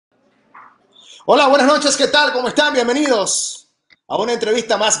Hola, buenas noches, ¿qué tal? ¿Cómo están? Bienvenidos a una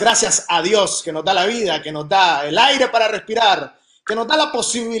entrevista más. Gracias a Dios que nos da la vida, que nos da el aire para respirar, que nos da la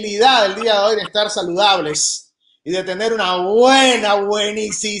posibilidad el día de hoy de estar saludables y de tener una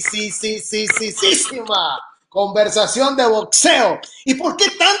buenísima conversación de boxeo. ¿Y por qué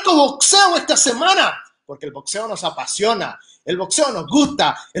tanto boxeo esta semana? Porque el boxeo nos apasiona, el boxeo nos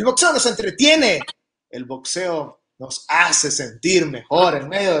gusta, el boxeo nos entretiene, el boxeo nos hace sentir mejor en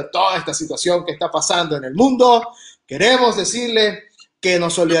medio de toda esta situación que está pasando en el mundo. Queremos decirle que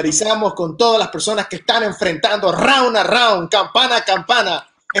nos solidarizamos con todas las personas que están enfrentando round a round, campana a campana,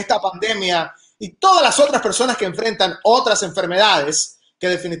 esta pandemia y todas las otras personas que enfrentan otras enfermedades que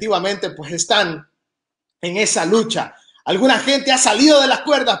definitivamente pues están en esa lucha. Alguna gente ha salido de las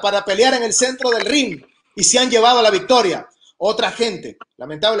cuerdas para pelear en el centro del ring y se han llevado la victoria. Otra gente,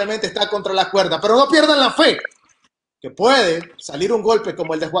 lamentablemente, está contra la cuerda, pero no pierdan la fe que puede salir un golpe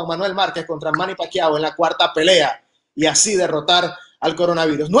como el de Juan Manuel Márquez contra Manny Pacquiao en la cuarta pelea y así derrotar al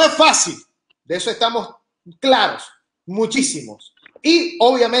coronavirus. No es fácil, de eso estamos claros, muchísimos. Y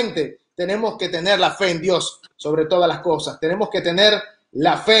obviamente tenemos que tener la fe en Dios sobre todas las cosas. Tenemos que tener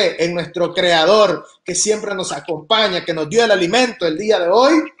la fe en nuestro Creador que siempre nos acompaña, que nos dio el alimento el día de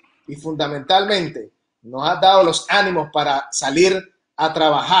hoy y fundamentalmente nos ha dado los ánimos para salir a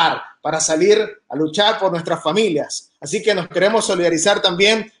trabajar, para salir a luchar por nuestras familias. Así que nos queremos solidarizar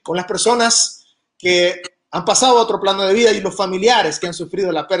también con las personas que han pasado a otro plano de vida y los familiares que han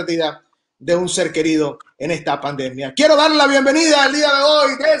sufrido la pérdida de un ser querido en esta pandemia. Quiero darle la bienvenida al día de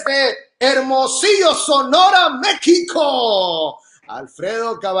hoy desde Hermosillo, Sonora, México.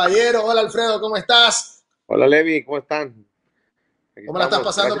 Alfredo Caballero. Hola, Alfredo, ¿cómo estás? Hola, Levi, ¿cómo están? Aquí ¿Cómo la estás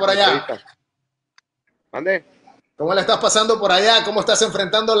estamos, pasando gracias por por la allá? entrevista. ¿Mande? ¿Cómo la estás pasando por allá? ¿Cómo estás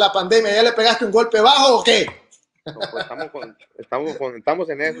enfrentando la pandemia? ¿Ya le pegaste un golpe bajo o qué? No, pues estamos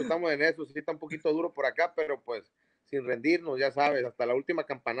en eso, sí está un poquito duro por acá, pero pues sin rendirnos, ya sabes, hasta la última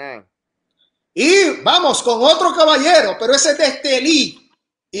campanada. Y vamos con otro caballero, pero ese es de Estelí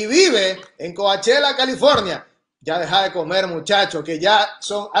y vive en Coachella, California. Ya deja de comer, muchacho, que ya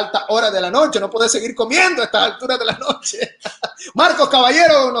son altas horas de la noche, no puedes seguir comiendo a estas alturas de la noche. Marcos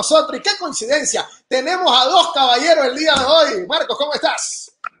Caballero con nosotros, y qué coincidencia, tenemos a dos caballeros el día de hoy. Marcos, ¿cómo estás?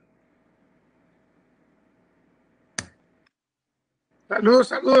 Saludos,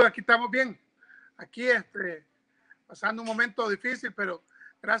 saludos, aquí estamos bien. Aquí pasando un momento difícil, pero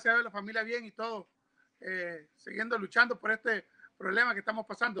gracias a Dios la familia bien y todo, siguiendo luchando por este problema que estamos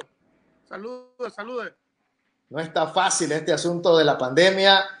pasando. Saludos, saludos. No está fácil este asunto de la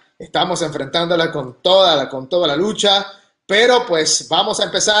pandemia, estamos enfrentándola con toda la lucha, pero pues vamos a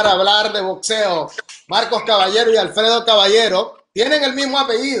empezar a hablar de boxeo. Marcos Caballero y Alfredo Caballero tienen el mismo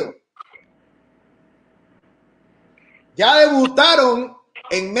apellido. Ya debutaron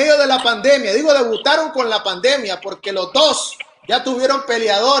en medio de la pandemia, digo debutaron con la pandemia porque los dos ya tuvieron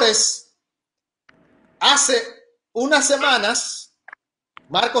peleadores hace unas semanas.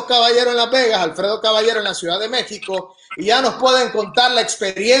 Marcos Caballero en Las Vegas, Alfredo Caballero en la Ciudad de México, y ya nos pueden contar la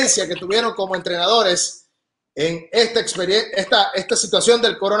experiencia que tuvieron como entrenadores en esta situación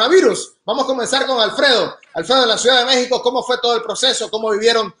del coronavirus. Vamos a comenzar con Alfredo. Alfredo, en la Ciudad de México, ¿cómo fue todo el proceso? ¿Cómo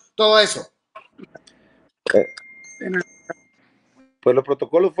vivieron todo eso? Eh, pues los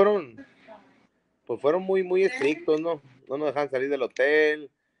protocolos fueron muy estrictos, ¿no? No nos dejaban salir del hotel,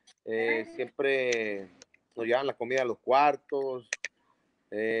 siempre nos llevaban la comida a los cuartos,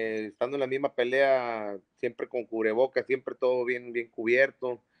 estando en la misma pelea, siempre con cubrebocas, siempre todo bien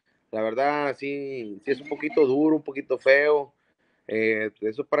cubierto. La verdad, sí es un poquito duro, un poquito feo.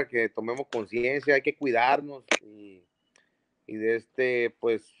 Eso para que tomemos conciencia, hay que cuidarnos y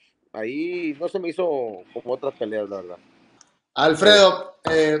pues ahí no se me hizo como otras peleas, la verdad. Alfredo,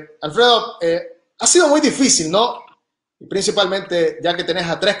 ha sido muy difícil, ¿no? Y principalmente ya que tenés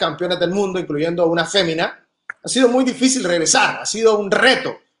a tres campeones del mundo, incluyendo una fémina, ha sido muy difícil regresar, ha sido un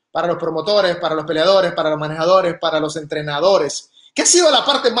reto para los promotores, para los peleadores, para los manejadores, para los entrenadores. ¿Qué ha sido la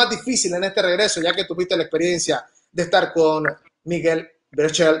parte más difícil en este regreso, ya que tuviste la experiencia de estar con Miguel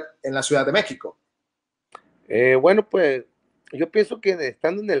Berchel en la Ciudad de México? Bueno, pues yo pienso que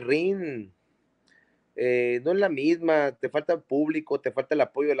estando en el ring, no es la misma, te falta el público, te falta el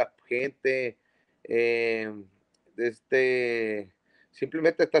apoyo de la gente, eh,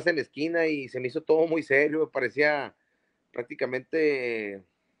 simplemente estás en la esquina y se me hizo todo muy serio, parecía prácticamente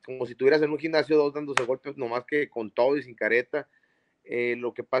como si estuvieras en un gimnasio dos dándose golpes nomás que con todo y sin careta.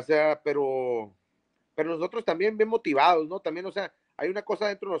 Lo que pasa, pero nosotros también bien motivados, ¿no? También, o sea, hay una cosa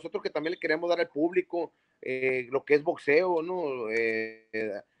dentro de nosotros que también le queremos dar al público, lo que es boxeo, ¿no?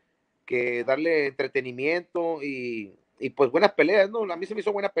 Que darle entretenimiento y pues buenas peleas, ¿no? A mí se me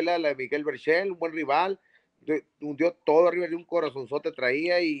hizo buena pelea la de Miguel Berchel, un buen rival, hundió todo arriba de un corazonzote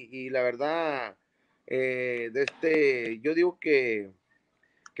traía y la verdad, yo digo que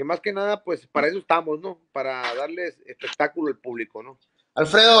más que nada, pues para eso estamos, ¿no? Para darles espectáculo al público, ¿no?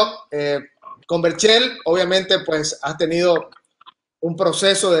 Alfredo, con Berchel, obviamente, pues has tenido un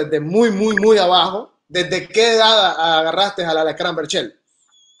proceso desde muy, muy, muy abajo. ¿Desde qué edad agarraste al Alacrán Berchel?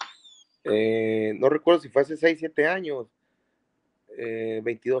 No recuerdo si fue hace 6, 7 años,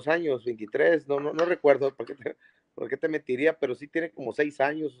 22 años, 23, no recuerdo por qué te mentiría, pero sí tiene como 6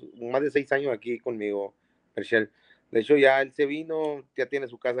 años, más de 6 años aquí conmigo, Herschel. De hecho, ya él se vino, ya tiene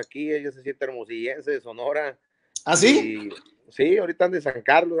su casa aquí, ella se siente hermosillense de Sonora. ¿Ah, sí? Y sí, ahorita anda de San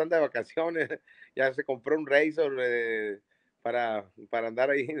Carlos, anda de vacaciones, ya se compró un Razor para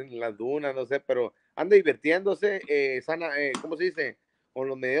andar ahí en las dunas, no sé, pero anda divirtiéndose, ¿cómo se dice? Con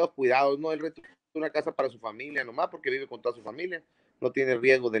los medios cuidados, ¿no? Él rentó una casa para su familia nomás porque vive con toda su familia, no tiene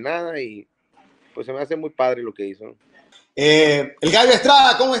riesgo de nada y pues se me hace muy padre lo que hizo, ¿no? El Gallo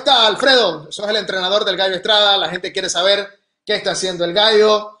Estrada, ¿cómo está, Alfredo? Sos el entrenador del Gallo Estrada, la gente quiere saber qué está haciendo el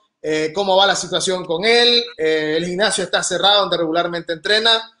Gallo, cómo va la situación con él, el gimnasio está cerrado donde regularmente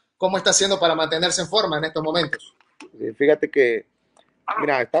entrena, ¿cómo está haciendo para mantenerse en forma en estos momentos? Fíjate que,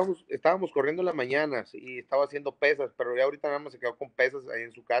 mira, estábamos corriendo en las mañanas y estaba haciendo pesas, pero ya ahorita nada más se quedó con pesas ahí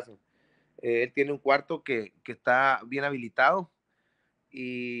en su casa. Él tiene un cuarto que está bien habilitado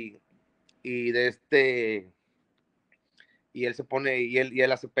y, y de y él se pone y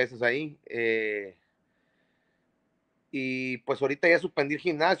él hace pesas ahí. Y pues ahorita ya suspendí el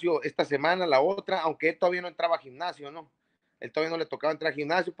gimnasio esta semana, la otra, aunque él todavía no entraba a gimnasio, ¿no? Él todavía no le tocaba entrar al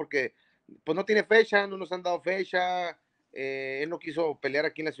gimnasio porque pues no tiene fecha, no nos han dado fecha, él no quiso pelear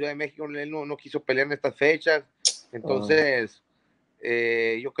aquí en la Ciudad de México, él no quiso pelear en estas fechas, entonces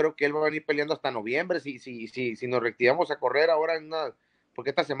yo creo que él va a venir peleando hasta noviembre, si nos reactivamos a correr ahora porque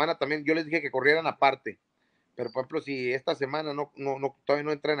esta semana también yo les dije que corrieran aparte, pero por ejemplo si esta semana todavía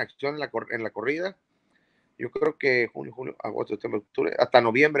no entra en acción en la corrida, yo creo que junio, julio, agosto, septiembre, octubre, hasta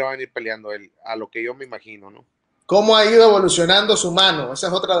noviembre va a venir peleando él, a lo que yo me imagino, ¿no? ¿Cómo ha ido evolucionando su mano? Esa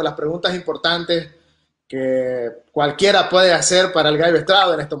es otra de las preguntas importantes que cualquiera puede hacer para el Gallo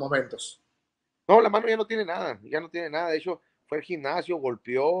Estrada en estos momentos. No, la mano ya no tiene nada, ya no tiene nada. De hecho, fue al gimnasio,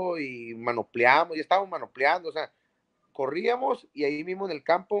 golpeó y manopleamos, ya estábamos manopleando, o sea, corríamos y ahí mismo en el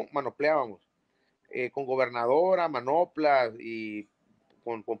campo manopleábamos, con gobernadora, manoplas y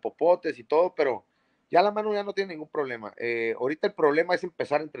con popotes y todo, pero ya la mano ya no tiene ningún problema. Ahorita el problema es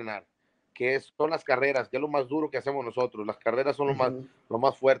empezar a entrenar, son las carreras, que es lo más duro que hacemos nosotros. Las carreras son lo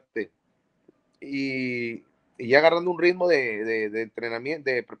más fuerte. Y ya agarrando un ritmo de entrenamiento,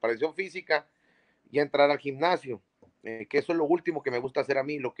 de preparación física, ya entrar al gimnasio, que eso es lo último que me gusta hacer a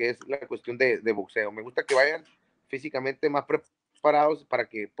mí, lo que es la cuestión de boxeo. Me gusta que vayan físicamente más preparados para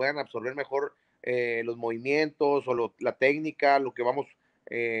que puedan absorber mejor los movimientos o la técnica, lo que vamos,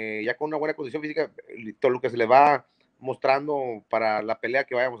 ya con una buena condición física, todo lo que se le va mostrando para la pelea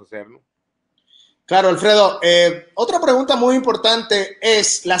que vayamos a hacer, ¿no? Claro, Alfredo. Otra pregunta muy importante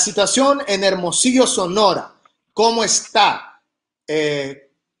es la situación en Hermosillo, Sonora. ¿Cómo está? ¿Qué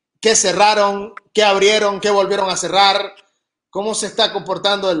cerraron? ¿Qué abrieron? ¿Qué volvieron a cerrar? ¿Cómo se está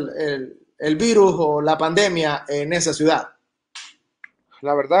comportando el virus o la pandemia en esa ciudad?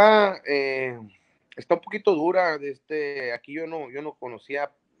 La verdad, está un poquito dura. Aquí yo no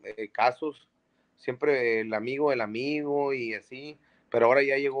conocía casos, siempre el amigo del amigo y así, pero ahora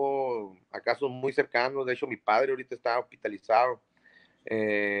ya llegó a casos muy cercanos. De hecho, mi padre ahorita está hospitalizado.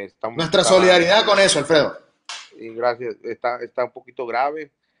 Nuestra solidaridad con eso, Alfredo. Y gracias, está un poquito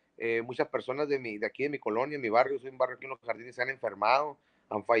grave. Muchas personas de aquí, de mi colonia, en mi barrio, soy un barrio aquí en Los Jardines, se han enfermado,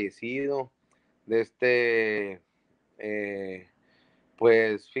 han fallecido. De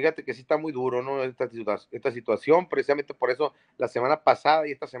pues fíjate que sí está muy duro, ¿no? Esta situación, precisamente por eso la semana pasada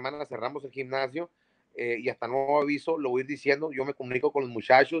y esta semana cerramos el gimnasio y hasta nuevo aviso lo voy a ir diciendo, yo me comunico con los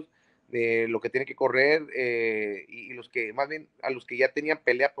muchachos de lo que tienen que correr y los que, más bien, a los que ya tenían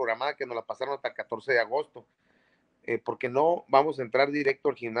pelea programada, que nos la pasaron hasta el 14 de agosto, porque no vamos a entrar directo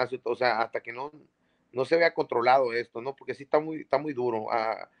al gimnasio, o sea, hasta que no se vea controlado esto, ¿no? Porque sí está muy duro,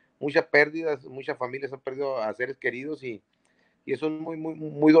 muchas pérdidas, muchas familias han perdido a seres queridos y eso es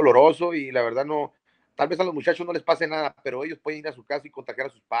muy doloroso y la verdad no, tal vez a los muchachos no les pase nada, pero ellos pueden ir a su casa y contagiar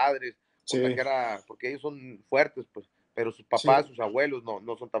a sus padres, Sí, porque ellos son fuertes, pues, pero sus papás, sí, sus abuelos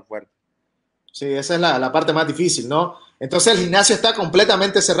no son tan fuertes. sí, esa es la parte más difícil, ¿no? Entonces el gimnasio está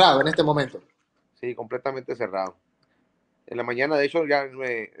completamente cerrado en este momento. Sí, completamente cerrado. En la mañana, de hecho, ya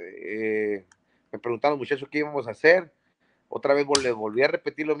me preguntaron los muchachos qué íbamos a hacer. Otra vez les volví a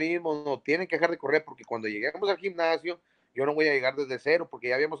repetir lo mismo, no tienen que dejar de correr porque cuando lleguemos al gimnasio yo no voy a llegar desde cero, porque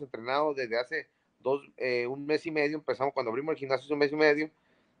ya habíamos entrenado desde hace un mes y medio, empezamos cuando abrimos el gimnasio hace un mes y medio,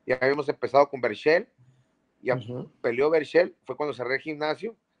 ya habíamos empezado con Berchel, ya peleó Berchel, fue cuando cerré el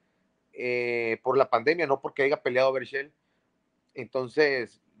gimnasio, por la pandemia, no porque haya peleado Berchel.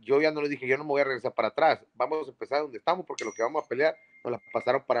 Entonces yo ya no le dije, yo no me voy a regresar para atrás, vamos a empezar donde estamos, porque lo que vamos a pelear nos la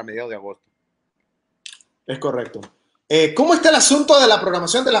pasaron para mediados de agosto. Es correcto. ¿Cómo está el asunto de la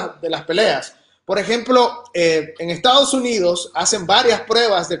programación de las peleas? Por ejemplo, en Estados Unidos hacen varias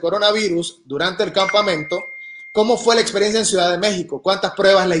pruebas de coronavirus durante el campamento. ¿Cómo fue la experiencia en Ciudad de México? ¿Cuántas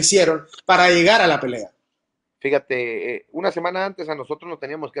pruebas le hicieron para llegar a la pelea? Fíjate, una semana antes a nosotros nos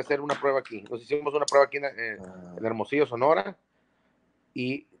teníamos que hacer una prueba aquí. Nos hicimos una prueba aquí en Hermosillo, Sonora,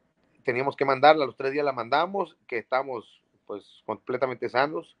 y teníamos que mandarla. A los 3 días la mandamos, que estamos pues completamente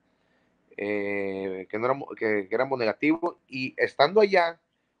sanos, que éramos negativos, y estando allá,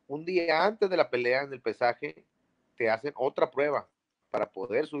 un día antes de la pelea en el pesaje, te hacen otra prueba para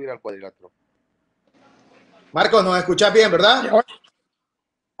poder subir al cuadrilátero. Marcos, nos escuchás bien, ¿verdad?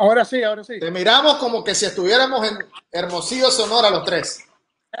 Ahora sí, ahora sí. Te miramos como que si estuviéramos en Hermosillo, Sonora, los tres.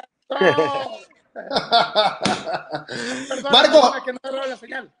 Marcos, que no agarró la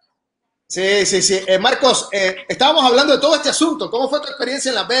señal. Sí. Marcos, estábamos hablando de todo este asunto. ¿Cómo fue tu experiencia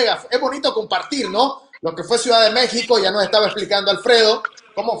en Las Vegas? Es bonito compartir, ¿no? Lo que fue Ciudad de México, ya nos estaba explicando Alfredo.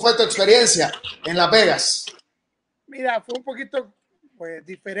 ¿Cómo fue tu experiencia en Las Vegas? Mira, fue un poquito pues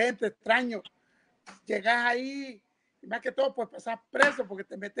diferente, extraño. Llegas ahí, y más que todo, pues pasas preso porque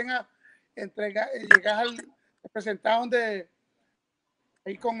te meten a entregar, llegas al representado donde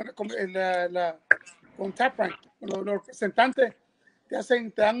ahí con tap rank, los representantes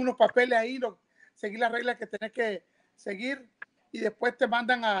te dan unos papeles ahí, seguir las reglas que tenés que seguir y después te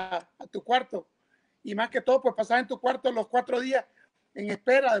mandan a tu cuarto. Y más que todo, pues pasar en tu cuarto los 4 días en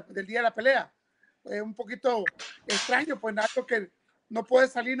espera del día de la pelea. Es un poquito extraño, pues algo que no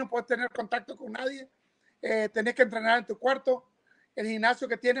puedes salir, no puedes tener contacto con nadie, tenés que entrenar en tu cuarto. El gimnasio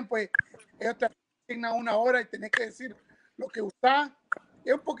que tienen, pues ellos te asignan 1 hora y tenés que decir lo que usás.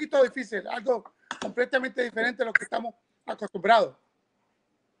 Es un poquito difícil, algo completamente diferente a lo que estamos acostumbrados.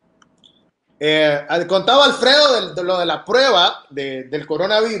 Contaba Alfredo de lo de la prueba del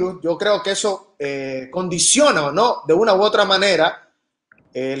coronavirus. Yo creo que eso condiciona, ¿no? De una u otra manera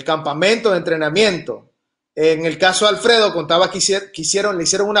el campamento de entrenamiento. En el caso de Alfredo, contaba que le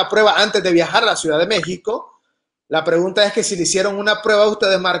hicieron una prueba antes de viajar a la Ciudad de México. La pregunta es que si le hicieron una prueba a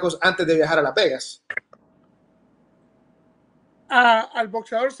ustedes, Marcos, antes de viajar a Las Vegas. Al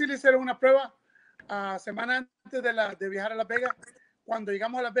boxeador sí le hicieron una prueba semana antes de viajar a Las Vegas. Cuando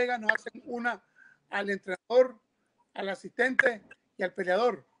llegamos a Las Vegas nos hacen una al entrenador, al asistente y al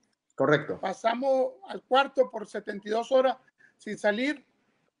peleador. Correcto. Pasamos al cuarto por 72 horas sin salir.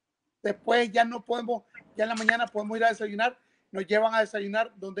 Después ya no podemos, ya en la mañana podemos ir a desayunar. Nos llevan a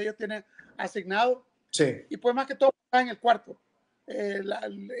desayunar donde ellos tienen asignado. Sí. Y pues más que todo en el cuarto. La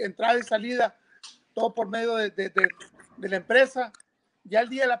entrada y salida, todo por medio de la empresa. Ya el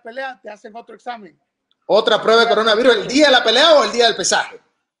día de la pelea te hacen otro examen. ¿Otra prueba de coronavirus el día de la pelea o el día del pesaje?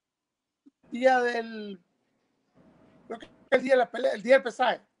 Creo que el día de la pelea, el día del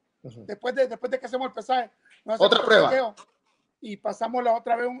pesaje. Después de que hacemos el pesaje, nos hacen otra prueba. Chequeo, y pasamos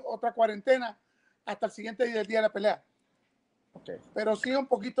otra cuarentena hasta el siguiente día del día de la pelea. Okay. Pero sí un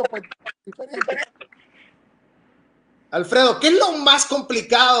poquito pues diferente. Alfredo, ¿qué es lo más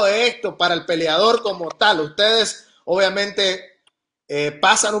complicado de esto para el peleador como tal? Ustedes obviamente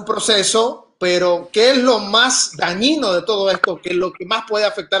pasan un proceso, pero ¿qué es lo más dañino de todo esto? ¿Qué es lo que más puede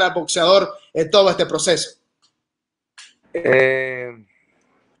afectar al boxeador en todo este proceso? Pues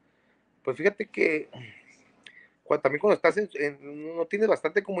fíjate que también cuando estás no tienes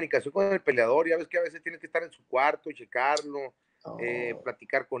bastante comunicación con el peleador, ya ves que a veces tienes que estar en su cuarto y checarlo,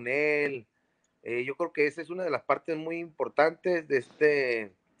 platicar con él. Yo creo que esa es una de las partes muy importantes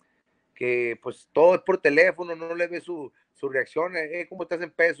de que pues todo es por teléfono, no le ves su reacción, cómo estás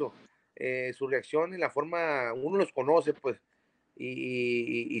en peso, su reacción y la forma, uno los conoce pues,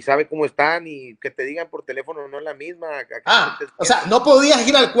 y sabe cómo están, y que te digan por teléfono no es la misma. O sea, no podías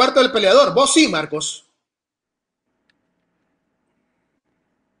ir al cuarto del peleador, vos sí, Marcos.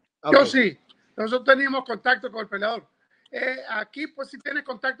 Okay. Yo sí, nosotros teníamos contacto con el peleador. Aquí pues sí tienes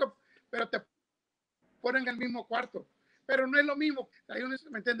contacto, pero te ponen en el mismo cuarto, pero no es lo mismo. Ahí uno,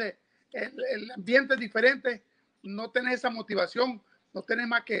 ¿me entiende? El ambiente es diferente, no tenés esa motivación, no tenés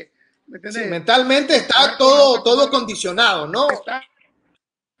más que, ¿me entiendes? Sí, mentalmente está todo condicionado, ¿no? Está,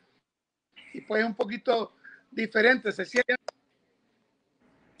 y pues es un poquito diferente, se siente.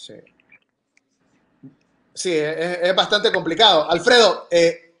 Sí. Sí, es bastante complicado. Alfredo,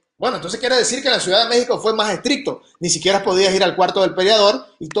 Bueno, entonces quiere decir que en la Ciudad de México fue más estricto. Ni siquiera podías ir al cuarto del peleador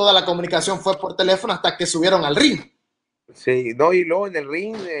y toda la comunicación fue por teléfono hasta que subieron al ring. Sí, no, y luego en el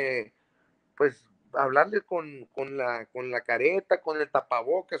ring, pues hablarle con la careta, con el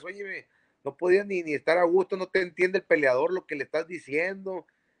tapabocas, oye, no podías ni estar a gusto, no te entiende el peleador lo que le estás diciendo.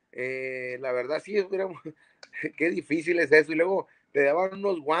 La verdad, sí, era, qué difícil es eso. Y luego te daban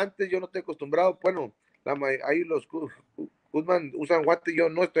unos guantes, yo no estoy acostumbrado, bueno, ahí los Kuzman usan guantes, yo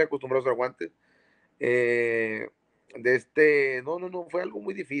no estoy acostumbrado a usar guantes. No, fue algo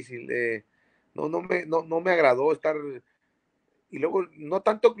muy difícil. No me agradó estar. Y luego, no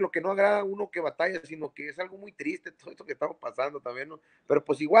tanto lo que no agrada a uno que batalla, sino que es algo muy triste todo esto que estamos pasando también, ¿no? Pero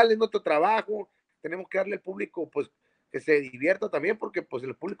pues igual es nuestro trabajo, tenemos que darle al público, pues, que se divierta también, porque pues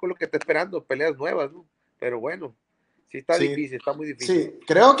el público es lo que está esperando, peleas nuevas, ¿no? Pero bueno, sí está Sí, difícil, está muy difícil. sí,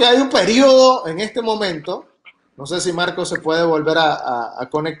 creo que hay un periodo en este momento, no sé si Marco se puede volver a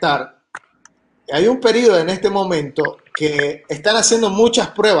conectar, hay un periodo en este momento que están haciendo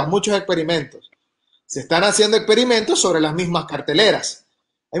muchas pruebas, muchos experimentos. Se están haciendo experimentos sobre las mismas carteleras.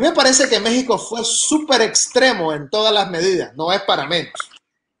 A mí me parece que México fue súper extremo en todas las medidas, no es para menos,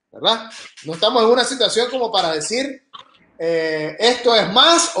 ¿verdad? No estamos en una situación como para decir esto es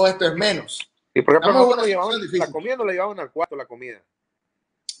más o esto es menos. Y por ejemplo, Estamos en nosotros una nos llevaban, situación la difícil. comida nos la llevaban al cuarto, la comida.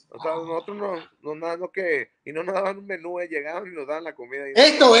 O sea, nosotros y no nos daban un menú, llegaban y nos daban la comida.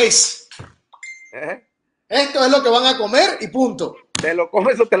 Esto es. ¿Eh? Esto es lo que van a comer y punto. ¿Te lo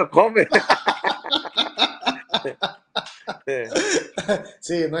comes o te lo comes?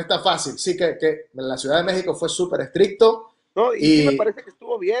 Sí, no está fácil. Sí, que la Ciudad de México fue súper estricto No, y sí me y parece que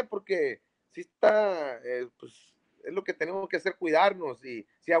estuvo bien porque sí está, pues es lo que tenemos que hacer, cuidarnos. Y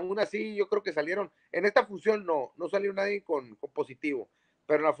si aún así yo creo que salieron, en esta fusión no salió nadie con positivo,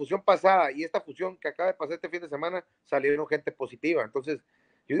 pero en la fusión pasada y esta fusión que acaba de pasar este fin de semana salieron gente positiva. Entonces,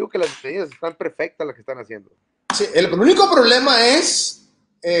 yo digo que las medidas están perfectas las que están haciendo. sí, el único problema es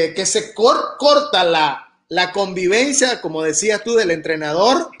que se corta la convivencia, como decías tú, del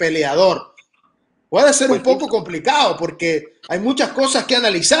entrenador-peleador. Puede ser un Pues sí, poco complicado porque hay muchas cosas que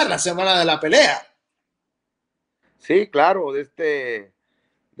analizar la semana de la pelea. sí, claro,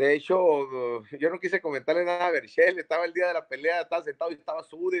 de hecho, yo no quise comentarle nada a Berchel, estaba el día de la pelea, estaba sentado y estaba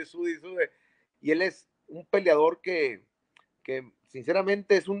sude. Y él es un peleador que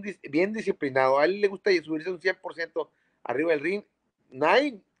sinceramente es bien disciplinado. A él le gusta subirse un 100% arriba del ring.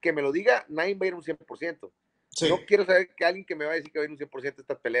 Nadie que me lo diga, nadie va a ir un 100%. Sí, No quiero saber que alguien que me va a decir que va a ir un 100% a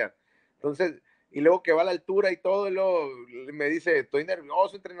estas peleas. Entonces, y luego que va a la altura y todo, y luego me dice, estoy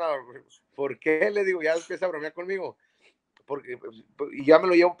nervioso, entrenador. ¿Por qué? Le digo, ya empieza a bromear conmigo. Porque, y ya me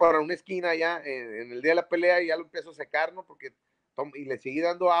lo llevo para una esquina ya en el día de la pelea y ya lo empiezo a secar, ¿no? Y le seguí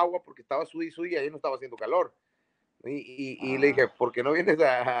dando agua porque estaba y ahí no estaba haciendo calor. Y le dije, ¿por qué no vienes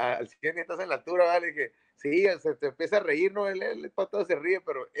al 100 y estás en la altura? ¿Vale? Le dije, sí, se te empieza a reír, ¿no? Él todo se ríe,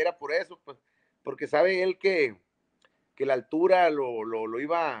 pero era por eso, pues, porque sabe él que la altura lo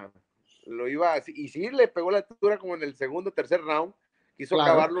iba, y sí, le pegó la altura como en el segundo, tercer round, quiso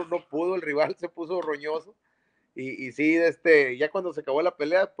claro. acabarlo, no pudo, el rival se puso roñoso, y sí, ya cuando se acabó la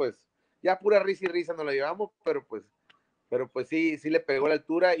pelea, pues, ya pura risa y risa nos la llevamos, pero pues sí le pegó la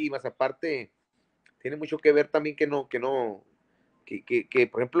altura, y más aparte, tiene mucho que ver también que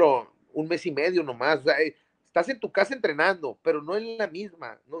por ejemplo, un mes y medio nomás, o sea, estás en tu casa entrenando, pero no en la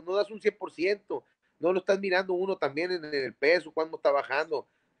misma, no das un 100%, no lo estás mirando uno también en el peso, cuando está bajando,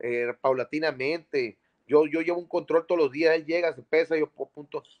 paulatinamente. Yo llevo un control todos los días, él llega, se pesa, yo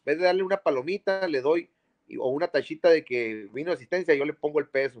punto, en vez de darle una palomita, le doy, o una tachita de que vino asistencia, yo le pongo el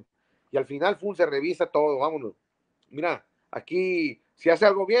peso. Y al final, se revisa todo, vámonos. Mira, aquí, si hace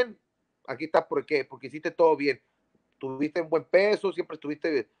algo bien, aquí está, ¿por qué? Porque hiciste todo bien. Tuviste un buen peso, siempre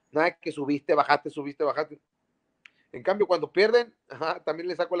estuviste, nada que subiste, bajaste. En cambio, cuando pierden, también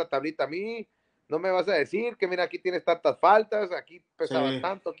le saco la tablita a mí. No me vas a decir que mira, aquí tienes tantas faltas, aquí pesabas Sí,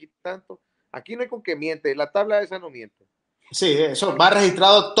 tanto, aquí tanto. Aquí no hay con que miente, la tabla esa no miente. sí, eso va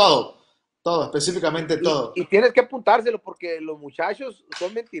registrado todo, específicamente todo. Y tienes que apuntárselo porque los muchachos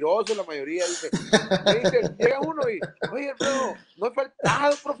son mentirosos, la mayoría dice, me dicen, llega uno y, oye, Alfredo, no he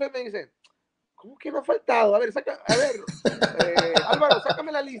faltado, profe, me dicen, ¿cómo que no ha faltado? A ver, Álvaro,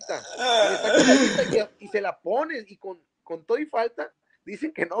 sácame la lista. Y le saco la lista y se la pones y con todo y falta,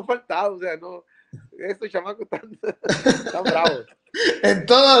 dicen que no ha faltado. O sea, no, estos chamacos tan bravos.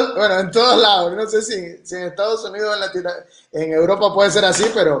 Bueno, en todos lados. No sé si en Estados Unidos en Europa puede ser así,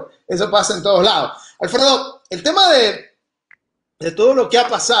 pero eso pasa en todos lados. Alfredo, el tema de todo lo que ha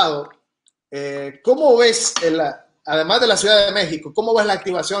pasado, ¿cómo ves, además de la Ciudad de México, cómo ves la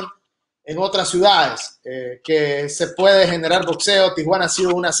activación en otras ciudades que se puede generar boxeo. Tijuana ha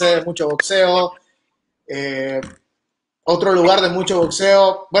sido una sede de mucho boxeo. Eh, Otro lugar de mucho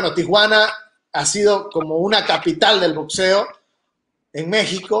boxeo. Bueno, Tijuana ha sido como una capital del boxeo en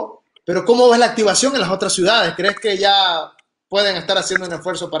México, pero ¿cómo ves la activación en las otras ciudades? ¿Crees que ya pueden estar haciendo un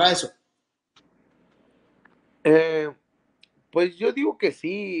esfuerzo para eso? Pues yo digo que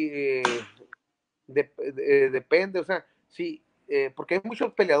sí, depende, o sea, sí, porque hay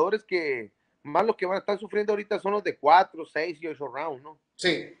muchos peleadores que más los que van a estar sufriendo ahorita son los de 4, 6 y 8 rounds, ¿no?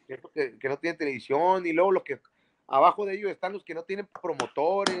 Sí. Que no tienen televisión, y luego los que abajo de ellos están los que no tienen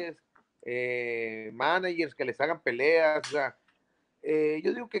promotores, managers que les hagan peleas, o sea,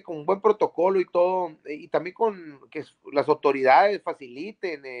 yo digo que con buen protocolo y todo, y también con que las autoridades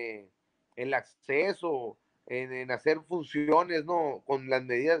faciliten el acceso, en hacer funciones, ¿no? Con las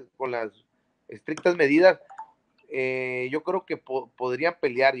medidas, con las estrictas medidas, yo creo que podrían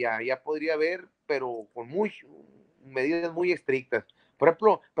pelear ya podría haber, pero con medidas muy estrictas. Por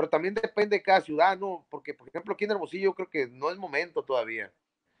ejemplo, pero también depende de cada ciudad, ¿no? Porque, por ejemplo, aquí en Hermosillo yo creo que no es momento todavía.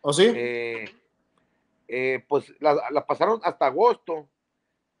 ¿O sí? Pues la pasaron hasta agosto,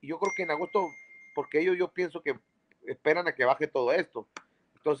 y yo creo que en agosto, porque ellos yo pienso que esperan a que baje todo esto.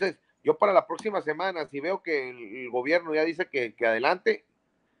 Entonces, yo para la próxima semana, si veo que el gobierno ya dice que adelante,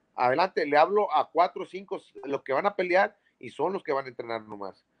 le hablo a 4 o 5 los que van a pelear y son los que van a entrenar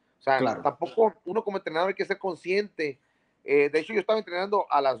nomás. O sea, Claro. tampoco uno como entrenador hay que ser consciente. De hecho, yo estaba entrenando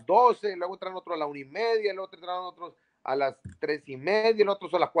a las 12, luego entrenan otro a la 1:30, luego entrenaron otros a las 3:30,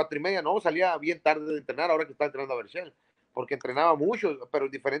 otros a las 4:30. No, salía bien tarde de entrenar ahora que estaba entrenando a Berchel, porque entrenaba mucho, pero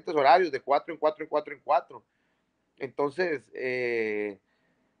en diferentes horarios, de 4 en 4 en 4 en 4. Entonces,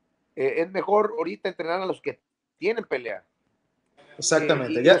 es mejor ahorita entrenar a los que tienen pelea.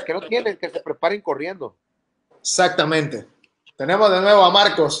 Exactamente. Y los que no tienen, que se preparen corriendo. Exactamente. Tenemos de nuevo a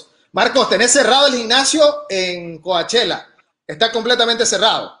Marcos. Marcos, tenés cerrado el gimnasio en Coachella. Está completamente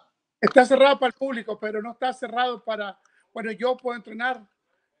cerrado. Está cerrado para el público, pero no está cerrado para, bueno, yo puedo entrenar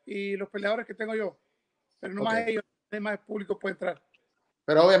y los peleadores que tengo yo, pero no más ellos, además el público puede entrar.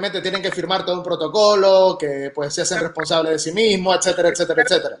 Pero obviamente tienen que firmar todo un protocolo, que pues se hacen responsables de sí mismos, etcétera, etcétera,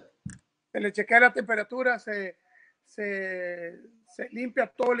 etcétera. Se le chequea la temperatura, se limpia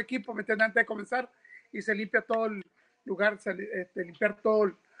todo el equipo, ¿me entiendes? Antes de comenzar, y se limpia todo el lugar, limpiar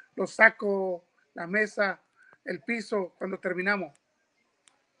todos los sacos, la mesa, el piso, cuando terminamos.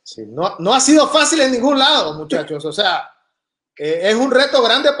 Sí, no ha sido fácil en ningún lado, muchachos. O sea, es un reto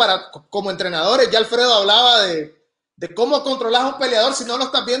grande como entrenadores. Ya Alfredo hablaba de cómo controlar a un peleador si no lo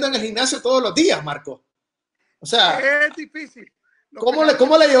estás viendo en el gimnasio todos los días, Marco. O sea, es difícil. ¿Cómo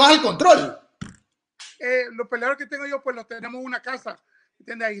le llevas el control? Los peleadores que tengo yo, pues los tenemos en una casa, ¿me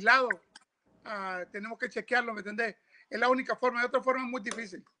entiendes? Aislados. Tenemos que chequearlo, ¿me entiendes? Es la única forma. De otra forma es muy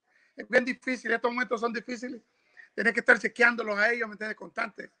difícil. Es bien difícil. Estos momentos son difíciles. Tienes que estar chequeándolos a ellos, ¿me entiendes?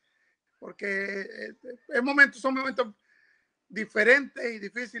 Constante. Porque son momentos diferentes y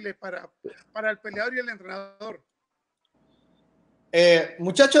difíciles para el peleador y el entrenador.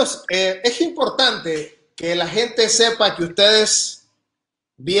 Muchachos, es importante que la gente sepa que ustedes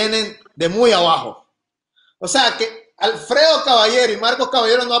vienen de muy abajo. O sea, que Alfredo Caballero y Marcos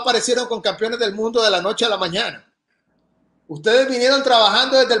Caballero no aparecieron con campeones del mundo de la noche a la mañana. Ustedes vinieron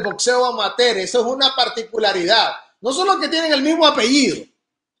trabajando desde el boxeo amateur. Eso es una particularidad. No solo que tienen el mismo apellido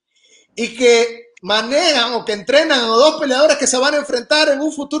y que manejan o que entrenan a dos peleadores que se van a enfrentar en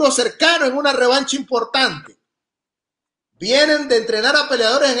un futuro cercano, en una revancha importante. Vienen de entrenar a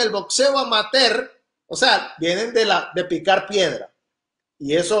peleadores en el boxeo amateur, o sea, vienen de picar piedra.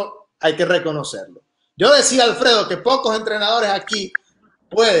 Y eso hay que reconocerlo. Yo decía, Alfredo, que pocos entrenadores aquí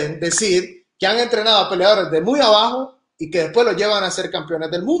pueden decir que han entrenado a peleadores de muy abajo y que después los llevan a ser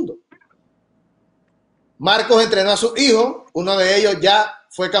campeones del mundo. Marcos entrenó a sus hijos, uno de ellos ya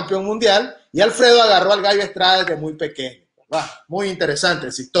fue campeón mundial, y Alfredo agarró al Gallo Estrada desde muy pequeño. Muy interesante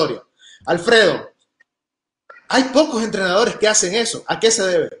esa historia. Alfredo, hay pocos entrenadores que hacen eso. ¿A qué se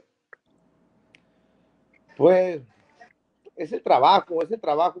debe? Pues es el trabajo.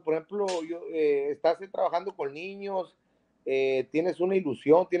 Por ejemplo, estás trabajando con niños, tienes una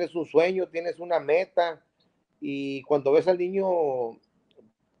ilusión, tienes un sueño, tienes una meta, y cuando ves al niño,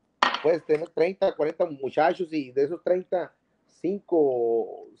 puedes tener 30, 40 muchachos, y de esos 30,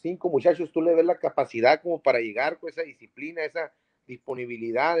 5 muchachos, tú le ves la capacidad como para llegar con esa disciplina, esa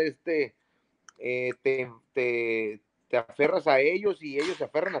disponibilidad, te aferras a ellos y ellos se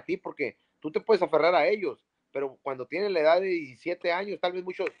aferran a ti, porque tú te puedes aferrar a ellos, pero cuando tienen la edad de 17 años, tal vez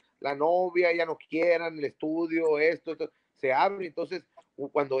muchos, la novia ya no quieran, el estudio, esto se abre. Entonces,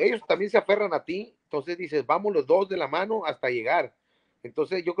 cuando ellos también se aferran a ti, entonces dices, vamos los dos de la mano hasta llegar.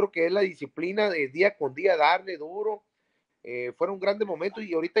 Entonces yo creo que es la disciplina de día con día, darle duro. Fueron grandes momentos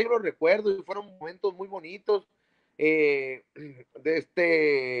y ahorita yo los recuerdo y fueron momentos muy bonitos, de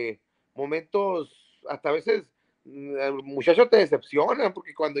momentos hasta a veces muchachos te decepcionan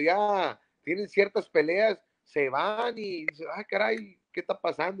porque cuando ya tienen ciertas peleas se van y dicen, ay caray, ¿qué está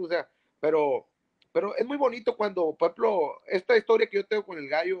pasando? O sea, pero es muy bonito cuando, por ejemplo, esta historia que yo tengo con el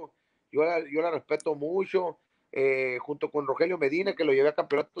Gallo, yo la respeto mucho. Junto con Rogelio Medina, que lo llevé a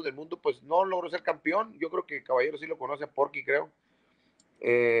campeonatos del mundo, pues no logró ser campeón. Yo creo que Caballero sí lo conoce, Porky, creo.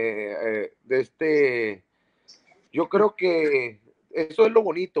 Yo creo que eso es lo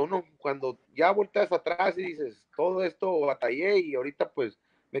bonito, ¿no? Cuando ya volteas atrás y dices, todo esto batallé y ahorita, pues,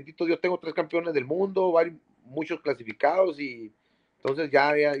 bendito Dios, tengo 3 campeones del mundo, muchos clasificados y entonces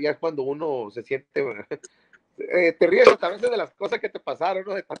ya es cuando uno se siente, te ríes a veces de las cosas que te pasaron,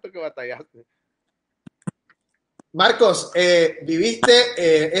 ¿no? De tanto que batallaste. Marcos,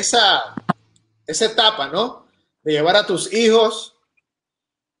 viviste esa etapa, ¿no? De llevar a tus hijos,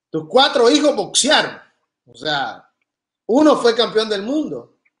 tus 4 hijos boxearon. O sea, uno fue campeón del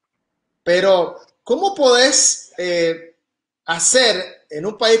mundo. Pero, ¿cómo podés hacer en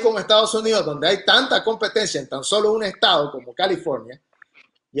un país como Estados Unidos, donde hay tanta competencia en tan solo un estado como California,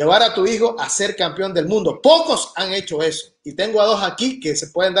 llevar a tu hijo a ser campeón del mundo? Pocos han hecho eso. Y tengo a 2 aquí que se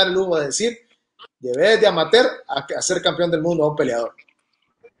pueden dar el lujo de decir, llevé de amateur a ser campeón del mundo a un peleador.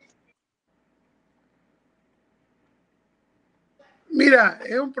 Mira,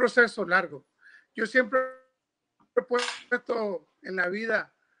 es un proceso largo. Yo siempre he puesto en la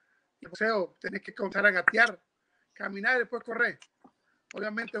vida, el boxeo, tenés que comenzar a gatear, caminar y después correr.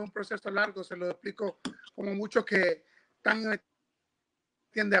 Obviamente es un proceso largo, se lo explico como muchos que están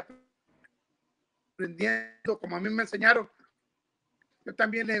aprendiendo, como a mí me enseñaron, yo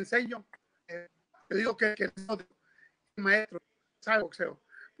también les enseño. Yo digo que el maestro sabe boxeo,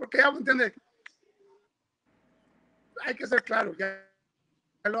 porque ya me entiendes, hay que ser claro, ya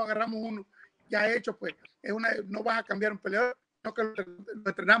lo agarramos uno, ya hecho, pues no vas a cambiar un peleador, no que lo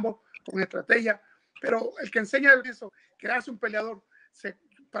entrenamos con estrategia, pero el que enseña eso, que hace un peleador,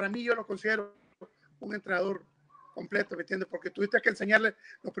 para mí yo lo considero un entrenador completo, ¿me entiendes? Porque tuviste que enseñarle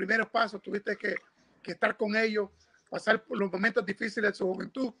los primeros pasos, tuviste que estar con ellos, pasar por los momentos difíciles de su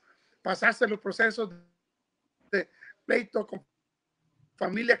juventud, pasarse los procesos de pleito con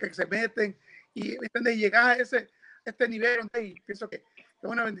familias que se meten y, ¿me entiendes? Y llegar a este nivel y pienso que es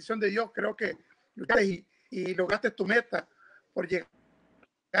una bendición de Dios. Creo que y lograste tu meta por llegar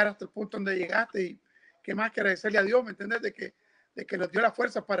hasta el punto donde llegaste y qué más que agradecerle a Dios, ¿me entiendes? De que nos dio la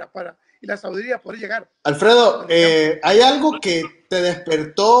fuerza y la sabiduría poder llegar. Alfredo, ¿hay algo que te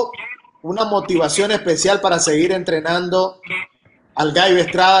despertó una motivación especial para seguir entrenando al Gallo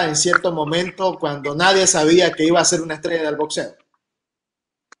Estrada en cierto momento cuando nadie sabía que iba a ser una estrella del boxeo?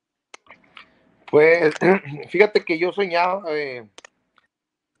 Pues fíjate que yo soñaba,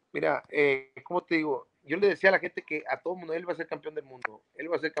 mira, ¿cómo te digo? Yo le decía a la gente que a todo el mundo, él va a ser campeón del mundo,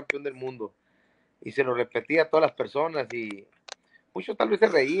 él va a ser campeón del mundo. Y se lo repetía a todas las personas y muchos tal vez se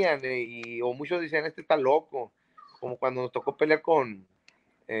reían o muchos decían, este está loco, como cuando nos tocó pelear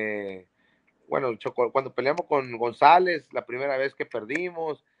bueno, cuando peleamos con González, la primera vez que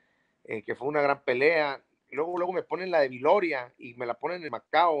perdimos, que fue una gran pelea. Luego me ponen la de Viloria y me la ponen en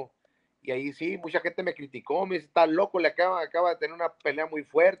Macao. Y ahí sí, mucha gente me criticó, me dice, está loco, le acaba de tener una pelea muy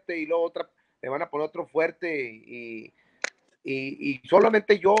fuerte y luego otra, le van a poner otro fuerte y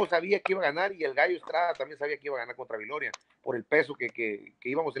solamente yo sabía que iba a ganar y el Gallo Estrada también sabía que iba a ganar contra Viloria por el peso que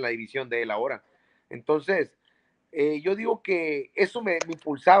íbamos en la división de él ahora. Entonces, yo digo que eso me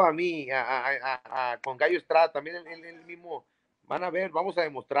impulsaba a mí, con Gallo Estrada, también él mismo, van a ver, vamos a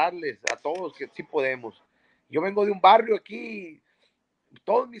demostrarles a todos que sí podemos. Yo vengo de un barrio aquí,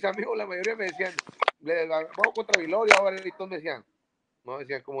 todos mis amigos, la mayoría me decían, vamos contra Viloria ahora, y todos me decían, no,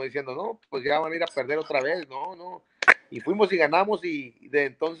 decían como diciendo, no, pues ya van a ir a perder otra vez, no. Y fuimos y ganamos y de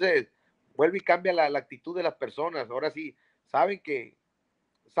entonces vuelve y cambia la actitud de las personas. Ahora sí, saben que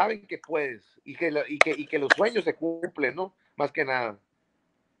puedes y que los sueños se cumplen, ¿no? Más que nada.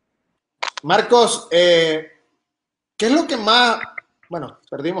 Marcos, ¿qué es lo que más... Bueno,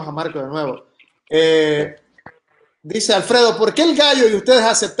 perdimos a Marcos de nuevo. Dice Alfredo, ¿por qué el Gallo y ustedes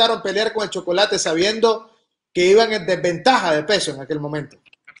aceptaron pelear con el Chocolate sabiendo que iban en desventaja de peso en aquel momento?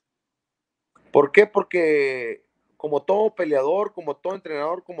 ¿Por qué? Porque como todo peleador, como todo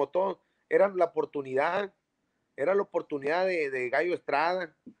entrenador, como todo, era la oportunidad de Gallo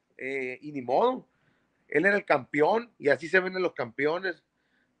Estrada, y ni modo. Él era el campeón y así se ven los campeones,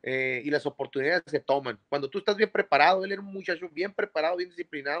 y las oportunidades se toman. Cuando tú estás bien preparado, él era un muchacho bien preparado, bien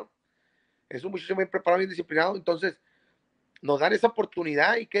disciplinado, es un muchacho bien preparado, bien disciplinado, entonces nos dan esa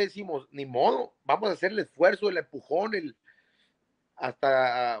oportunidad y ¿qué decimos? Ni modo, vamos a hacer el esfuerzo, el empujón,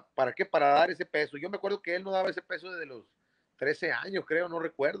 hasta, ¿para qué? Para dar ese peso. Yo me acuerdo que él no daba ese peso desde los 13 años, creo, no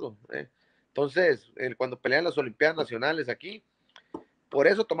recuerdo. Entonces, cuando pelean las Olimpiadas Nacionales aquí, por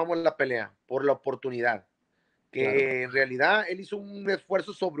eso tomamos la pelea, por la oportunidad. Que claro, en realidad él hizo un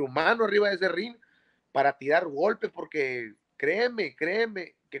esfuerzo sobrehumano arriba de ese ring para tirar golpes, porque créeme,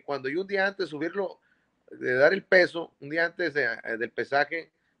 que cuando yo un día antes de subirlo, de dar el peso, un día antes del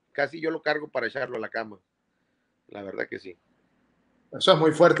pesaje, casi yo lo cargo para echarlo a la cama. La verdad que sí. Eso es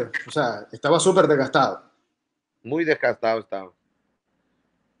muy fuerte. O sea, estaba súper desgastado. Muy desgastado estaba.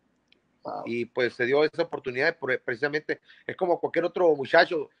 Wow. Y pues se dio esa oportunidad, precisamente, es como cualquier otro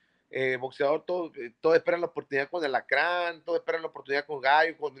muchacho, boxeador, todos esperan la oportunidad con el Alacrán, todos esperan la oportunidad con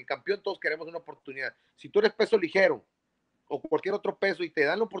Gallo, con el campeón, todos queremos una oportunidad. Si tú eres peso ligero o cualquier otro peso y te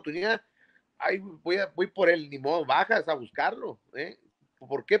dan la oportunidad, ahí voy por él, ni modo, bajas a buscarlo.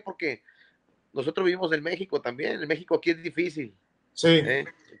 ¿Por qué? Porque nosotros vivimos en México también, en México aquí es difícil. Sí.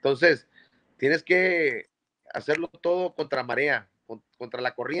 Entonces, tienes que hacerlo todo contra marea, contra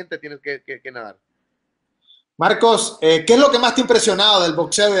la corriente tienes que nadar. Marcos, ¿qué es lo que más te ha impresionado del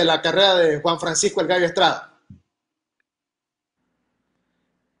boxeo y de la carrera de Juan Francisco el Gallo Estrada?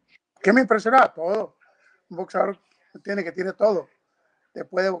 ¿Qué me impresionaba? Todo. Un boxeador tiene todo. Te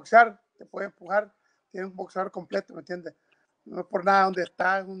puede boxear, te puede empujar, tiene un boxeador completo, ¿me entiendes? No es por nada donde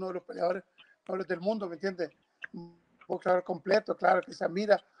está, es uno de los peleadores mejores del mundo, ¿me entiendes? Un boxeador completo, claro, que se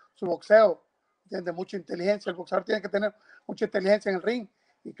admira su boxeo, ¿me entiendes? Mucha inteligencia, el boxeador tiene que tener mucha inteligencia en el ring,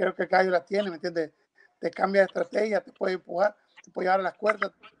 y creo que el Gallo la tiene, ¿me entiendes? Te cambia de estrategia, te puede empujar, te puede llevar a las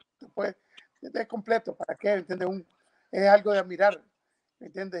cuerdas, es completo, ¿para qué? ¿Me entiendes? Es algo de admirar, ¿me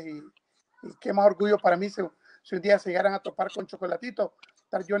entiendes? Y qué más orgullo para mí si un día se llegaran a topar con Chocolatito,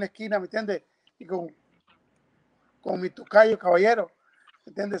 estar yo en la esquina, ¿me entiendes? Y con mi tocayo caballero,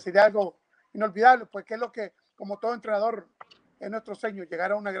 ¿me entiendes? Sería algo inolvidable, pues que es lo que, como todo entrenador, es nuestro sueño,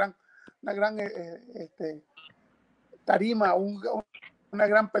 llegar a una gran tarima, una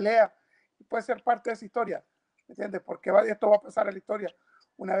gran pelea, y puede ser parte de esa historia, ¿me entiendes? Porque esto va a pasar a la historia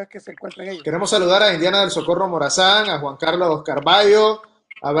una vez que se encuentren ellos. Queremos saludar a Indiana del Socorro Morazán, a Juan Carlos Carballo,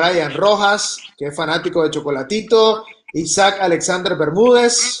 a Brian Rojas, que es fanático de Chocolatito, Isaac Alexander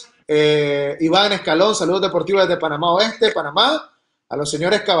Bermúdez, Iván Escalón, saludos deportivos desde Panamá Oeste, Panamá, a los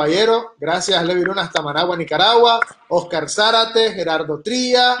señores caballeros, gracias Levi Luna hasta Managua, Nicaragua, Oscar Zárate, Gerardo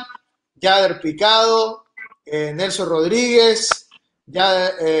Trilla, Yader Picado, Nelson Rodríguez,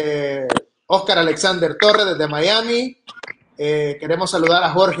 Oscar Alexander Torres desde Miami. Queremos saludar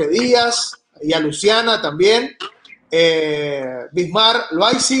a Jorge Díaz y a Luciana también. Bismar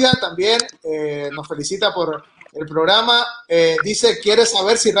Loaiziga también nos felicita por el programa. Dice, quiere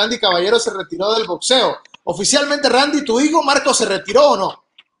saber si Randy Caballero se retiró del boxeo. Oficialmente, Randy, tu hijo Marco, ¿se retiró o no?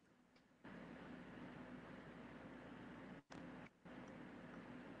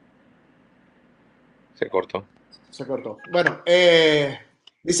 Se cortó. Se cortó. Bueno,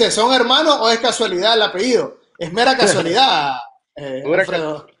 dice, ¿son hermanos o es casualidad el apellido? Es mera casualidad,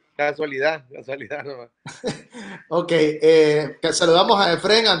 Alfredo. Casualidad nomás. Ok, saludamos a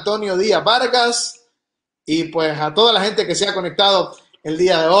Efren Antonio Díaz Vargas y pues a toda la gente que se ha conectado el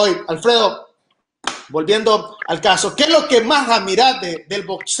día de hoy. Alfredo, volviendo al caso, ¿qué es lo que más admiras del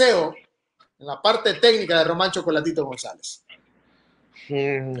boxeo en la parte técnica de Román Chocolatito González?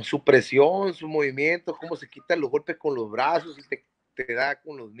 Su presión, su movimiento, cómo se quitan los golpes con los brazos y te da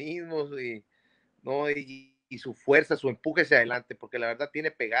con los mismos y su fuerza, su empuje hacia adelante, porque la verdad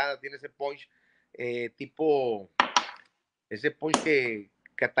tiene pegada, tiene ese punch ese punch que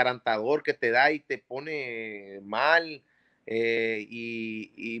atarantador que te da y te pone mal,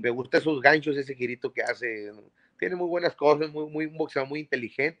 y me gusta esos ganchos, ese girito que hace, tiene muy buenas cosas, un boxeador muy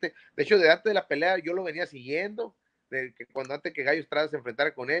inteligente. De hecho, de antes de la pelea yo lo venía siguiendo, antes que Gallo Estrada se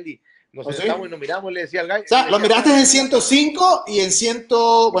enfrentara con él, y nos sentamos y nos miramos, le decía al Gallo. O sea, lo miraste en 105 y en 100,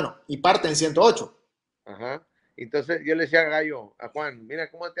 bueno, y parte en 108. Ajá. Entonces yo le decía a Gallo, a Juan, mira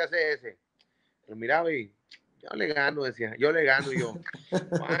cómo te hace ese. Lo miraba y yo le gano, decía, yo le gano. Yo,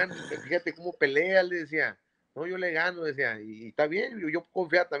 Juan, fíjate cómo pelea, le decía. No, yo le gano, decía, y está bien, yo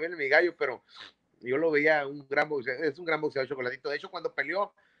confiaba también en mi Gallo, pero yo lo veía un gran boxeador, es un gran boxeador, Chocolatito. De hecho, cuando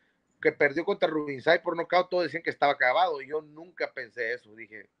peleó, que perdió contra Rubinsay por nocaut, todos decían que estaba acabado, y yo nunca pensé eso.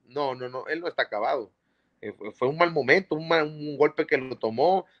 Dije, no, él no está acabado. Fue un mal momento, un golpe que lo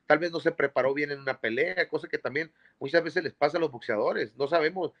tomó, tal vez no se preparó bien en una pelea, cosa que también muchas veces les pasa a los boxeadores. No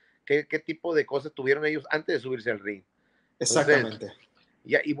sabemos qué tipo de cosas tuvieron ellos antes de subirse al ring. Exactamente. Entonces,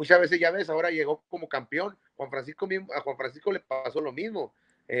 y muchas veces, ya ves, ahora llegó como campeón. A Juan Francisco le pasó lo mismo.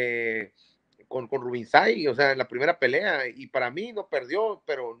 con Rubinsay, o sea, en la primera pelea, y para mí no perdió,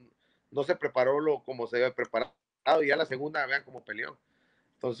 pero no se preparó como se debe preparar, y ya la segunda, vean cómo peleó.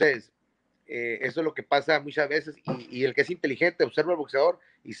 Entonces, eso es lo que pasa muchas veces, y el que es inteligente observa al boxeador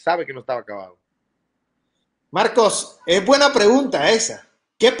y sabe que no estaba acabado. Marcos, es buena pregunta esa.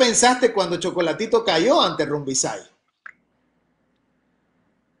 ¿Qué pensaste cuando Chocolatito cayó ante Rumbisay?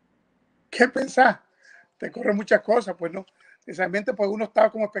 ¿Qué pensás? Te corren muchas cosas, pues no. Precisamente pues uno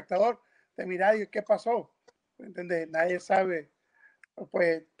estaba como espectador, te mira y ¿qué pasó? ¿Entendés? Nadie sabe.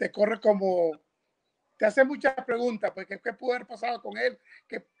 Pues te corre como, te hace muchas preguntas, pues ¿qué pudo haber pasado con él?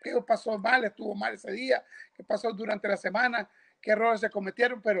 ¿Qué pasó mal? ¿Estuvo mal ese día? ¿Qué pasó durante la semana? ¿Qué errores se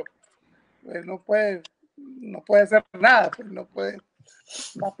cometieron? Pero pues, no puede hacer nada, pues no puede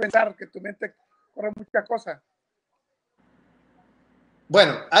más pensar que tu mente corre muchas cosas.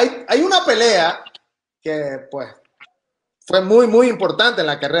 Bueno, hay una pelea que pues fue muy importante en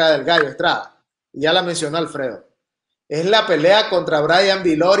la carrera del Gallo Estrada. Ya la mencionó Alfredo. Es la pelea contra Brian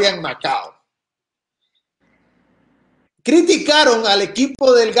Viloria en Macao. Criticaron al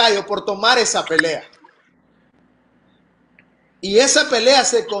equipo del Gallo por tomar esa pelea. Y esa pelea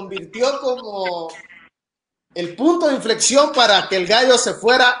se convirtió como el punto de inflexión para que el Gallo se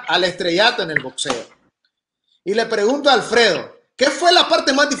fuera al estrellato en el boxeo. Y le pregunto a Alfredo, ¿qué fue la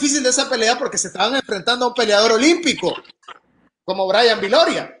parte más difícil de esa pelea? Porque se estaban enfrentando a un peleador olímpico como Brian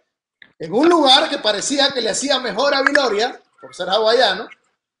Viloria, en un lugar que parecía que le hacía mejor a Viloria, por ser hawaiano,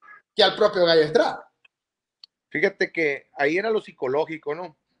 que al propio Gallo Estrada. Fíjate que ahí era lo psicológico,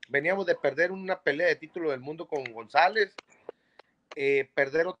 ¿no? Veníamos de perder una pelea de título del mundo con González,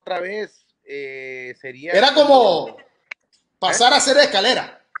 perder otra vez sería... Era como pasar a ser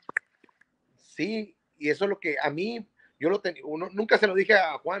escalera. Sí, y eso es lo que a mí, yo lo tenía, nunca se lo dije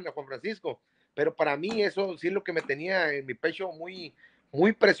a Juan Francisco, pero para mí eso sí es lo que me tenía en mi pecho muy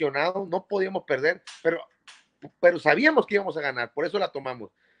presionado, no podíamos perder, pero sabíamos que íbamos a ganar, por eso la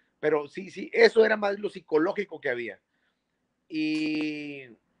tomamos. Pero sí, eso era más lo psicológico que había. Y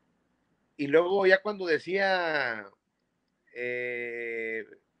luego ya cuando decía que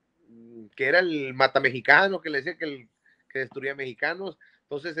era el matamexicano, que le decía que destruía mexicanos,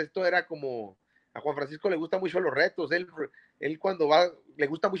 entonces esto era como, a Juan Francisco le gusta mucho los retos, él cuando va, le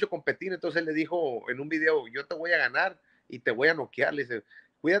gusta mucho competir, entonces él le dijo en un video, yo te voy a ganar y te voy a noquear, le dice,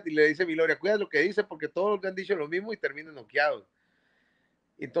 cuídate, y le dice Viloria, cuida lo que dice porque todos le han dicho lo mismo y terminan noqueados.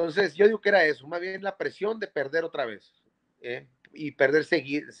 Entonces yo digo que era eso, más bien la presión de perder otra vez, y perder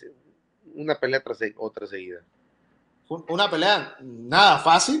una pelea tras otra seguida. Una pelea nada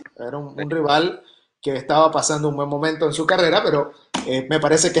fácil, era un rival que estaba pasando un buen momento en su carrera, pero me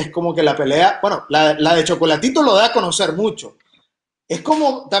parece que es como que la pelea, bueno, la de Chocolatito lo da a conocer mucho. Es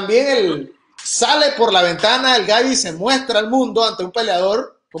como también sale por la ventana el gallo y se muestra al mundo ante un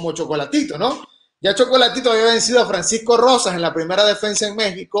peleador como Chocolatito, ¿no? Ya Chocolatito había vencido a Francisco Rosas en la primera defensa en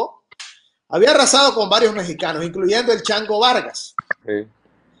México, había arrasado con varios mexicanos, incluyendo el Chango Vargas. Sí.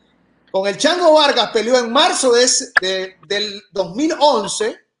 Con el Chango Vargas peleó en marzo del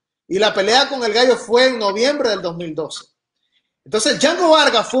 2011 y la pelea con el Gallo fue en noviembre del 2012. Entonces el Chango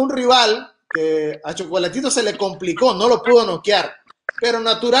Vargas fue un rival que a Chocolatito se le complicó, no lo pudo noquear. Pero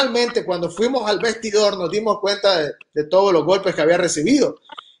naturalmente cuando fuimos al vestidor nos dimos cuenta de todos los golpes que había recibido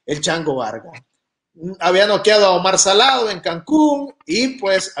el Chango Vargas. Había noqueado a Omar Salado en Cancún y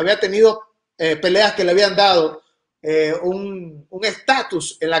pues había tenido peleas que le habían dado un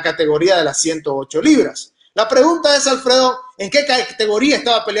estatus en la categoría de las 108 libras. La pregunta es, Alfredo, ¿en qué categoría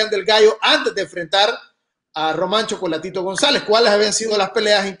estaba peleando el Gallo antes de enfrentar a Román Chocolatito González? ¿Cuáles habían sido las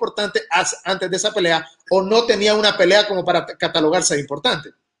peleas importantes antes de esa pelea o no tenía una pelea como para catalogarse de importante?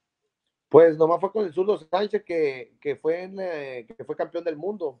 Pues nomás fue con el Zurdo Sánchez que fue campeón del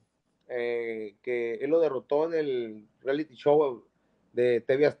mundo, que él lo derrotó en el reality show de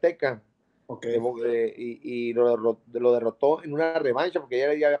TV Azteca. Okay. Y lo derrotó en una revancha porque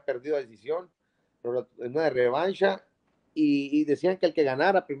ya había perdido la decisión, en una revancha, y decían que el que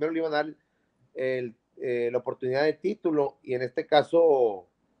ganara primero le iban a dar la oportunidad de título, y en este caso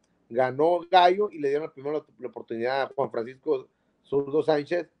ganó Gallo y le dieron primero la oportunidad a Juan Francisco Zurdo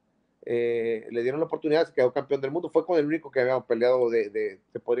Sánchez, le dieron la oportunidad, se quedó campeón del mundo, fue con el único que había peleado se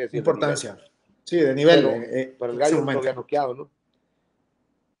podría decir, importancia, de sí, de nivel, pero el Gallo lo había noqueado, ¿no?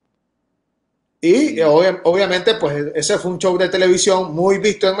 Y obviamente, pues ese fue un show de televisión muy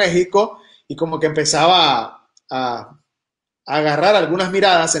visto en México y como que empezaba a agarrar algunas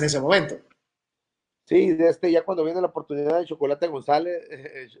miradas en ese momento. Sí, ya cuando viene la oportunidad de Chocolate González,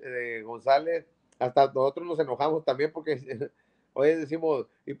 hasta nosotros nos enojamos también porque hoy decimos,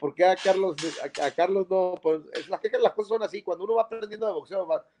 ¿y por qué a Carlos no? Pues las cosas son así, cuando uno va aprendiendo de boxeo,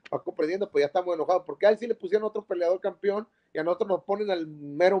 va comprendiendo, pues ya estamos enojados, porque a él sí le pusieron otro peleador campeón y a nosotros nos ponen al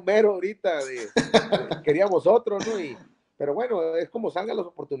mero ahorita, queríamos otro, ¿no? Pero bueno, es como salgan las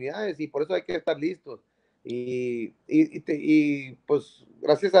oportunidades y por eso hay que estar listos. Y pues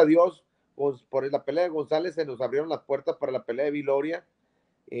gracias a Dios, pues, por la pelea de González se nos abrieron las puertas para la pelea de Viloria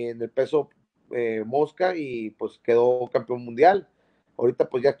en el peso mosca y pues quedó campeón mundial. Ahorita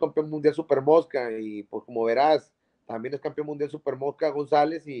pues ya es campeón mundial super mosca y pues como verás, también es campeón mundial super mosca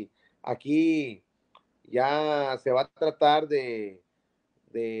González y aquí ya se va a tratar de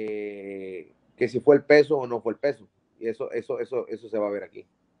que si fue el peso o no fue el peso. Y eso se va a ver aquí.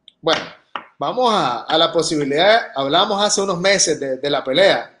 Bueno, vamos a la posibilidad, hablamos hace unos meses de la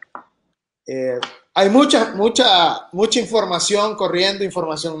pelea. Hay mucha información corriendo,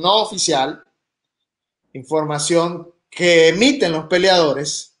 información no oficial, información que emiten los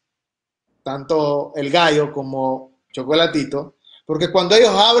peleadores, tanto el Gallo como Chocolatito, porque cuando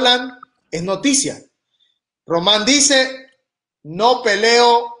ellos hablan es noticia. Román dice, no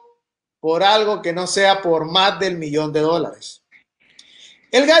peleo por algo que no sea por más del $1.000.000.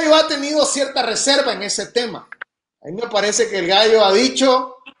 El Gallo ha tenido cierta reserva en ese tema. A mí me parece que el Gallo ha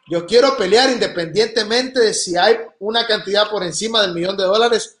dicho, yo quiero pelear independientemente de si hay una cantidad por encima del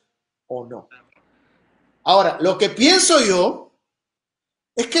 $1.000.000 o no. Ahora, lo que pienso yo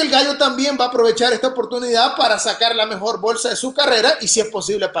es que el Gallo también va a aprovechar esta oportunidad para sacar la mejor bolsa de su carrera y si es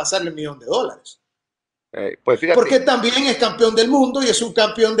posible pasarle $1.000.000. Pues fíjate. Porque también es campeón del mundo y es un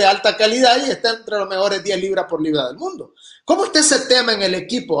campeón de alta calidad y está entre los mejores 10 libras por libra del mundo. ¿Cómo está ese tema en el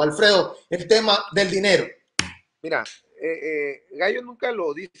equipo, Alfredo? El tema del dinero. Mira, Gallo nunca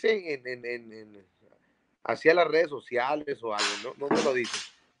lo dice hacia las redes sociales o algo, no lo dice.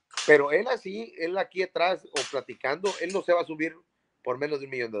 Pero él aquí atrás o platicando, él no se va a subir por menos de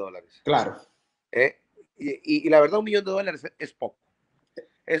 $1.000.000. Claro. Y la verdad, $1.000.000 es poco.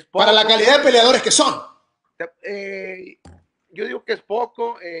 Es poco. Para la calidad de peleadores que son. Yo digo que es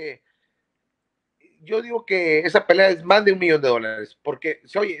poco. Yo digo que esa pelea es más de $1.000.000. Porque,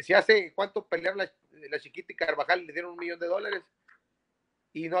 oye, si hace cuánto pelearon la Chiquita y Carvajal le dieron $1.000.000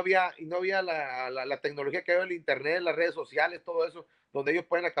 y no había la tecnología que hay en el internet, las redes sociales, todo eso, donde ellos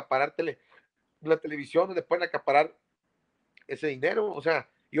pueden acaparar la televisión, donde pueden acaparar ese dinero. O sea,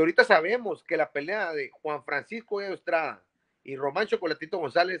 y ahorita sabemos que la pelea de Juan Francisco Gallo Estrada y Román Chocolatito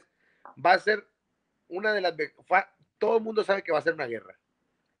González va a ser una de las... Todo el mundo sabe que va a ser una guerra.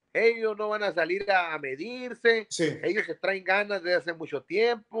 Ellos no van a salir a medirse, sí. Ellos se traen ganas de hace mucho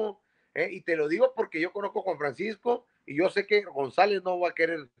tiempo, y te lo digo porque yo conozco a Juan Francisco y yo sé que González no va a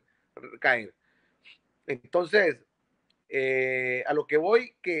querer caer. Entonces, a lo que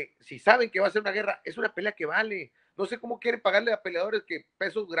voy, que si saben que va a ser una guerra, es una pelea que vale. No sé cómo quieren pagarle a peleadores que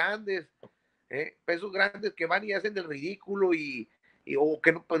pesos grandes que van y hacen del ridículo o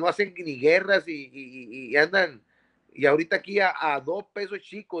que no, pues no hacen ni guerras y andan. Y ahorita aquí a 2 pesos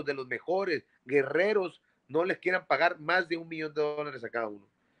chicos de los mejores guerreros no les quieran pagar más de $1.000.000 a cada uno.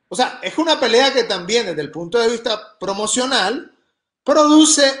 O sea, es una pelea que también desde el punto de vista promocional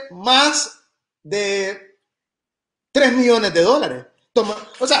produce más de $3 millones.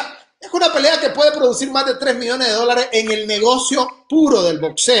 O sea, es una pelea que puede producir más de $3 millones en el negocio puro del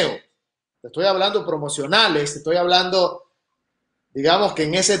boxeo. Te estoy hablando promocionales, te estoy hablando, digamos que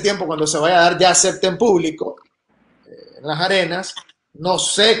en ese tiempo cuando se vaya a dar ya acepten público en las arenas. No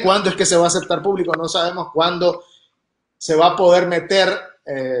sé cuándo es que se va a aceptar público, no sabemos cuándo se va a poder meter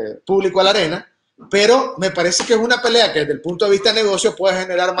público a la arena, pero me parece que es una pelea que desde el punto de vista de negocio puede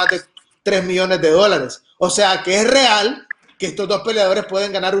generar más de $3 millones. O sea que es real que estos dos peleadores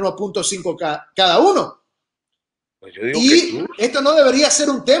pueden ganar 1.5 cada uno. Pues yo digo y esto no debería ser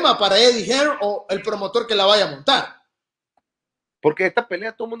un tema para Eddie Hearn o el promotor que la vaya a montar. Porque esta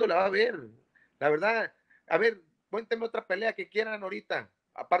pelea todo el mundo la va a ver. La verdad, a ver, cuéntenme otra pelea que quieran ahorita,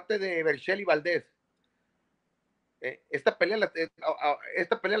 aparte de Berchel y Valdés. Esta pelea la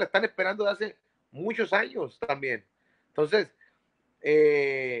están esperando de hace muchos años también. Entonces,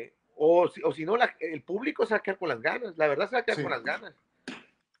 o si no, el público se va a quedar con las ganas. La verdad se va a quedar con las ganas.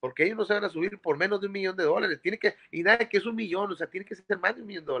 Porque ellos no se van a subir por menos de $1 millón. Y nada, que es $1 millón, o sea, tiene que ser más de $1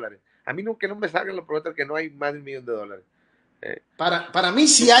 millón. A mí que no me salgan los promotores que no hay más de $1 millón. Para mí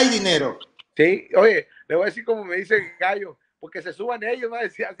sí hay dinero. Sí, oye, le voy a decir como me dice Gallo, porque se suban ellos, va a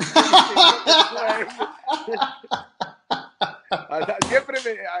decir así. Siempre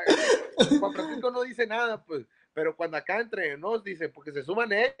Juan Francisco no dice nada, pues, pero cuando acá entre nos dice, porque se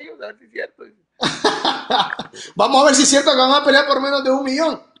suman ellos, a ver si es cierto. Vamos a ver si es cierto que van a pelear por menos de $1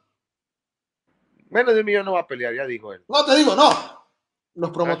 millón. Menos de $1 millón no va a pelear, ya dijo él. No, te digo, no.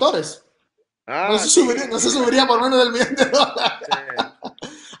 Los promotores. No se subiría por menos del $1 millón. Sí.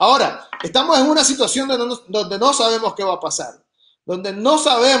 Ahora, estamos en una situación donde no sabemos qué va a pasar, donde no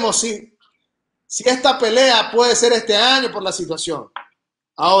sabemos si esta pelea puede ser este año por la situación.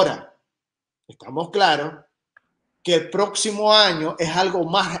 Ahora, estamos claros que el próximo año es algo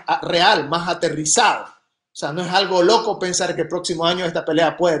más real, más aterrizado. O sea, no es algo loco pensar que el próximo año esta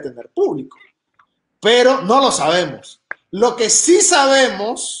pelea puede tener público. Pero no lo sabemos. Lo que sí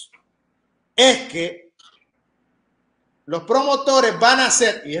sabemos es que los promotores van a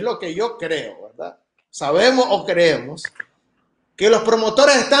hacer, y es lo que yo creo, ¿verdad? Sabemos o creemos que los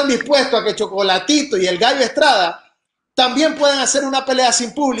promotores están dispuestos a que Chocolatito y el Gallo Estrada también puedan hacer una pelea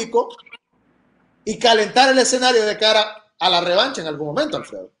sin público y calentar el escenario de cara a la revancha en algún momento,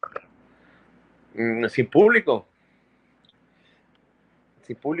 Alfredo. Sin público.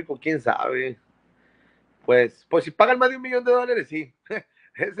 Sin público, quién sabe. Pues si pagan más de $1 millón, sí.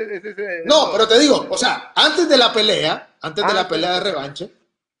 No, pero te digo, o sea, antes de la pelea de revancha,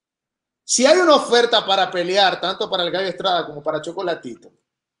 si hay una oferta para pelear, tanto para el Gallo Estrada como para Chocolatito,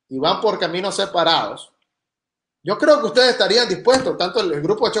 y van por caminos separados, yo creo que ustedes estarían dispuestos, tanto el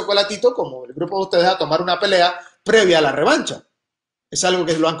grupo de Chocolatito como el grupo de ustedes, a tomar una pelea previa a la revancha. Es algo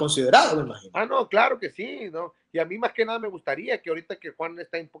que lo han considerado, me imagino. Ah, no, claro que sí, ¿no? Y a mí más que nada me gustaría que ahorita que Juan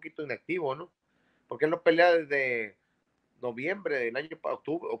está un poquito inactivo, ¿no? Porque él no pelea desde noviembre del año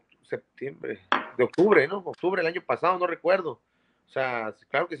pasado, septiembre, de octubre, ¿no? Octubre del año pasado, no recuerdo. O sea,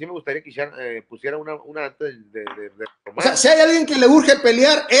 claro que sí me gustaría que pusiera una antes de o sea, si hay alguien que le urge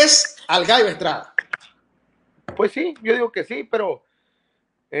pelear es al Gallo Estrada. Pues sí, yo digo que sí, pero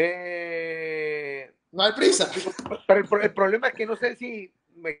no hay prisa. Pero el problema es que no sé si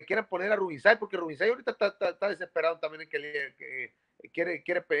me quieran poner a Rubinzai, porque Rubinzai ahorita está desesperado también en que quiere,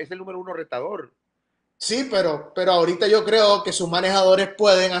 es el número 1 retador. Sí, pero ahorita yo creo que sus manejadores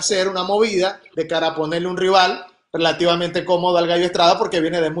pueden hacer una movida de cara a ponerle un rival relativamente cómodo al Gallo Estrada porque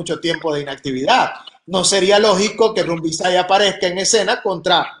viene de mucho tiempo de inactividad. No sería lógico que Rumbisay aparezca en escena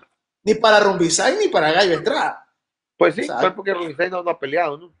ni para Rumbisay ni para Gallo Estrada. Pues sí, pues porque Rumbisay no ha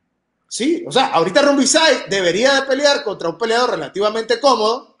peleado, ¿no? Sí, o sea, ahorita Rumbisay debería de pelear contra un peleador relativamente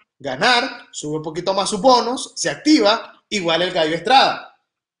cómodo, ganar, sube un poquito más sus bonos, se activa, igual el Gallo Estrada.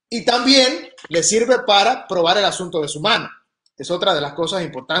 Y también le sirve para probar el asunto de su mano. Es otra de las cosas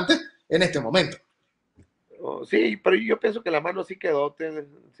importantes en este momento. Sí, pero yo pienso que la mano sí quedó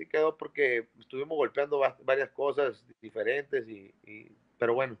porque estuvimos golpeando varias cosas diferentes,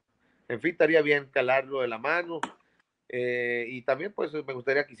 pero bueno, en fin, estaría bien calarlo de la mano. Y también pues me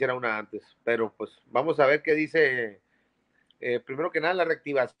gustaría que hiciera una antes, pero pues vamos a ver qué dice. Primero que nada, la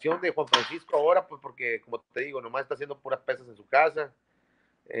reactivación de Juan Francisco ahora, pues porque como te digo, nomás está haciendo puras pesas en su casa.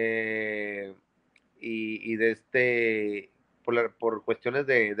 Y por cuestiones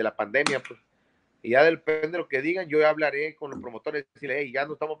de la pandemia, pues, y ya depende de lo que digan, yo ya hablaré con los promotores y decirle, hey, ya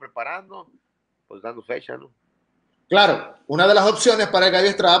nos estamos preparando, pues dando fecha, ¿no? Claro, una de las opciones para el Gallo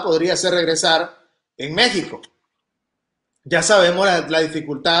Estrada podría ser regresar en México. Ya sabemos la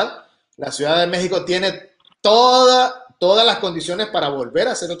dificultad, la Ciudad de México tiene todas las condiciones para volver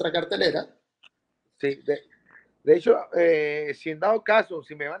a hacer otra cartelera. Sí, de hecho, si en dado caso,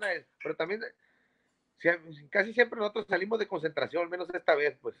 si me van a... Pero también, casi siempre nosotros salimos de concentración, al menos esta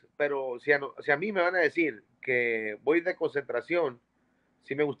vez, pues, pero si a mí me van a decir que voy de concentración,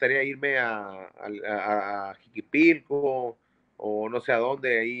 sí me gustaría irme a Jiquipilco o no sé a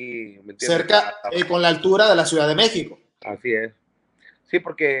dónde, ahí, ¿me entiendes? Cerca, con la altura de la Ciudad de México. Así es. Sí,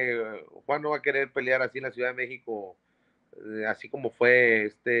 porque Juan no va a querer pelear así en la Ciudad de México, así como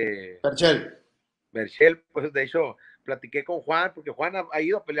fue Berchel, pues de hecho platiqué con Juan, porque Juan ha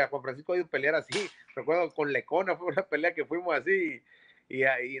ido a pelear, Juan Francisco ha ido a pelear así, recuerdo con Lecona, fue una pelea que fuimos así,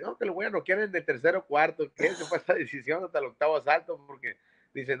 y no, que lo voy a noquear en el tercero o cuarto, que se fue esta decisión hasta el octavo asalto, porque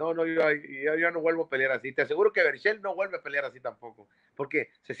dice, no, yo no vuelvo a pelear así, te aseguro que Berchel no vuelve a pelear así tampoco,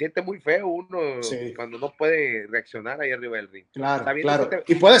 porque se siente muy feo uno cuando no puede reaccionar ahí arriba del ring. Claro, claro,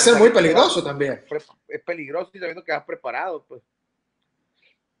 y puede ser muy peligroso también. Es peligroso y sabiendo que vas preparado, pues.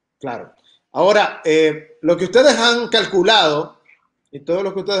 Claro. Ahora, lo que ustedes han calculado y todo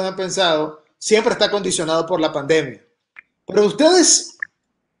lo que ustedes han pensado siempre está condicionado por la pandemia. Pero ustedes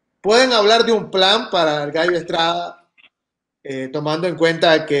pueden hablar de un plan para el Gallo Estrada, tomando en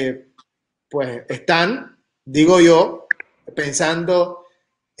cuenta que pues están, digo yo, pensando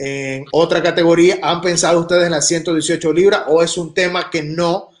en otra categoría. ¿Han pensado ustedes en las 118 libras o es un tema que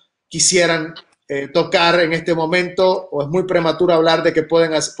no quisieran tocar en este momento, o es muy prematuro hablar de que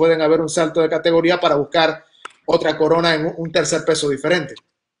pueden haber un salto de categoría para buscar otra corona en un tercer peso diferente?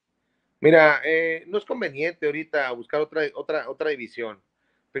 Mira, no es conveniente ahorita buscar otra división.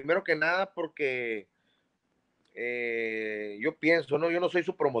 Primero que nada porque yo pienso, ¿no? Yo no soy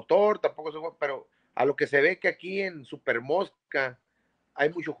su promotor, tampoco soy, pero a lo que se ve que aquí en Super Mosca hay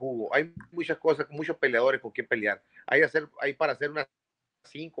mucho jugo, hay muchas cosas, muchos peleadores con quien pelear. Hay para hacer unas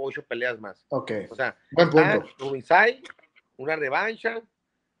 5 o 8 peleas más. Ok, O sea, buen está punto. Rubinsay, una revancha,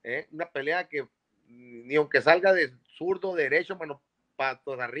 una pelea que ni aunque salga de zurdo, derecho, mano,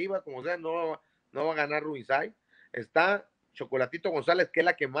 patos arriba, como sea, no va a ganar Rubinsay. Está Chocolatito González, que es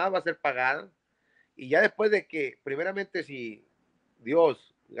la que más va a ser pagada. Y ya después de que, primeramente, si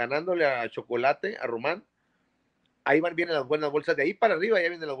Dios ganándole a Chocolate, a Román, ahí vienen las buenas bolsas, de ahí para arriba ya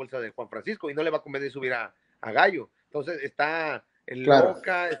vienen las bolsas de Juan Francisco y no le va a convenir subir a Gallo. Entonces está el Claro.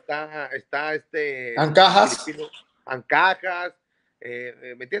 Loca, está Ancajas. filipino, Ancajas,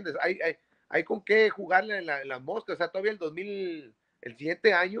 ¿me entiendes? Hay con qué jugarle en las moscas, o sea, todavía el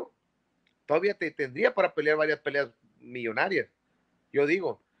siguiente año, todavía te tendría para pelear varias peleas millonarias, yo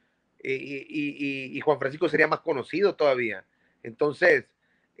digo, y Juan Francisco sería más conocido todavía. Entonces,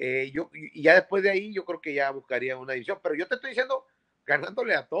 y ya después de ahí, yo creo que ya buscaría una división. Pero yo te estoy diciendo,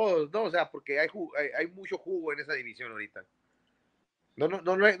 ganándole a todos, ¿no? O sea, porque hay mucho jugo en esa división ahorita.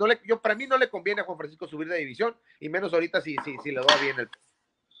 Para mí no le conviene a Juan Francisco subir de división, y menos ahorita si le da bien el.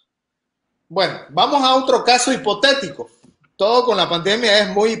 Bueno, vamos a otro caso hipotético. Todo con la pandemia es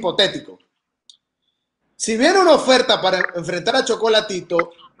muy hipotético. Si viene una oferta para enfrentar a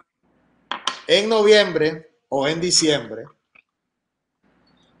Chocolatito en noviembre o en diciembre,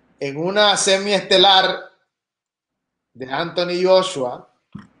 en una semiestelar de Anthony Joshua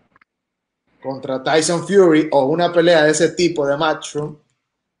contra Tyson Fury o una pelea de ese tipo de Matchroom,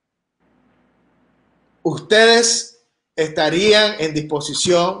 ustedes estarían en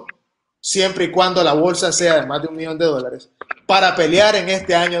disposición, siempre y cuando la bolsa sea de más de $1 millón, para pelear en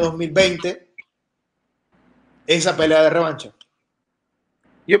este año 2020 esa pelea de revancha.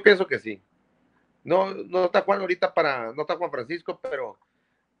 Yo pienso que sí. No está Juan ahorita no está Juan Francisco, pero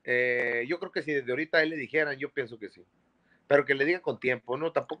yo creo que si desde ahorita a él le dijeran, yo pienso que sí. Pero que le digan con tiempo,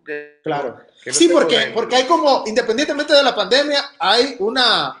 ¿no? Tampoco Claro. que no Sí, estemos porque hay como, independientemente de la pandemia, hay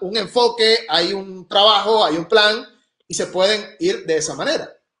un enfoque, hay un trabajo, hay un plan y se pueden ir de esa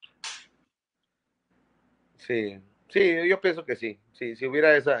manera. Sí, yo pienso que sí. Si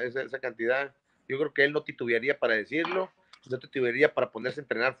hubiera esa cantidad, yo creo que él no titubearía para decirlo, no titubearía para ponerse a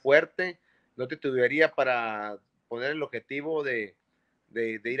entrenar fuerte, no titubearía para poner el objetivo de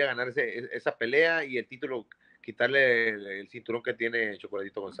ir a ganar esa pelea y el título, quitarle el cinturón que tiene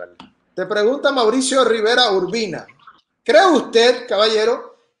Chocolatito González. Te pregunta Mauricio Rivera Urbina, ¿cree usted,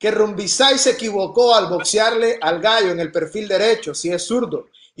 caballero, que Rumbisay se equivocó al boxearle al gallo en el perfil derecho, si es zurdo,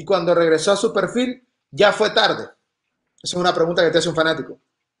 y cuando regresó a su perfil ya fue tarde? Esa es una pregunta que te hace un fanático.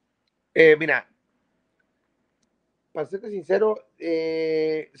 Mira, para serte sincero,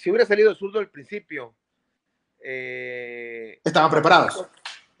 si hubiera salido zurdo al principio, Estaban preparados.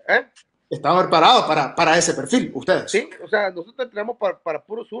 ¿Eh? Estaban preparados para ese perfil, ustedes. Sí, o sea, nosotros entrenamos para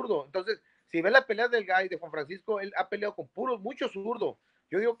puro zurdo. Entonces, si ves la pelea del Guy, de Juan Francisco, él ha peleado con muchos zurdos.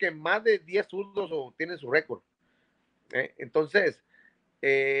 Yo digo que más de 10 zurdos tienen su récord. Entonces,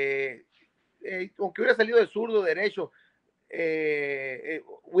 aunque hubiera salido de zurdo, derecho,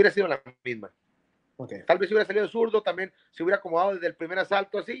 hubiera sido la misma. Okay. Tal vez si hubiera salido de zurdo, también se hubiera acomodado desde el primer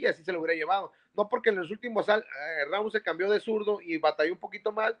asalto así y así se lo hubiera llevado. No porque en los últimos rounds se cambió de zurdo y batalló un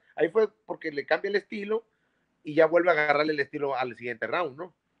poquito más, ahí fue porque le cambia el estilo y ya vuelve a agarrarle el estilo al siguiente round,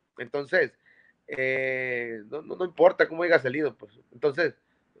 ¿no? Entonces, no importa cómo haya salido, pues. Entonces,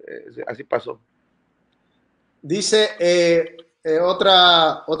 así pasó. Dice,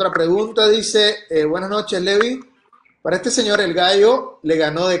 otra pregunta, dice, buenas noches, Levi. Para este señor el gallo le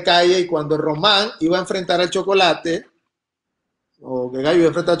ganó de calle y cuando Román iba a enfrentar al Chocolate, o que el gallo iba a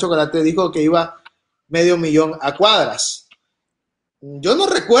enfrentar al Chocolate, dijo que iba $500,000 a cuadras. Yo no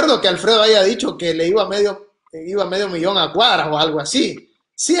recuerdo que Alfredo haya dicho que le iba $500,000 a cuadras o algo así.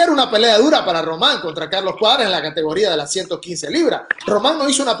 Sí era una pelea dura para Román contra Carlos Cuadras en la categoría de las 115 libras. Román no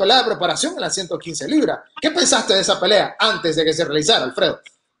hizo una pelea de preparación en las 115 libras. ¿Qué pensaste de esa pelea antes de que se realizara, Alfredo?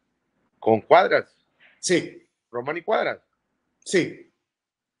 ¿Con Cuadras? Sí. ¿Román y Cuadras? Sí.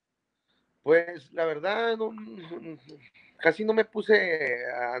 Pues la verdad, casi no me puse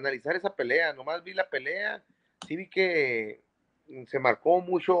a analizar esa pelea. Nomás vi la pelea. Sí vi que se marcó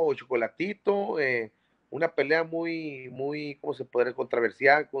mucho Chocolatito. Una pelea muy, ¿cómo se puede?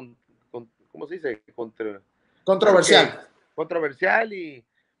 Controversial, ¿cómo se dice? Bueno, Controversial. controversial,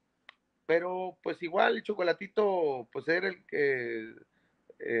 pero pues igual el Chocolatito, pues era el que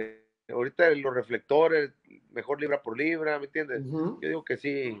ahorita los reflectores, mejor libra por libra, ¿me entiendes? Yo digo que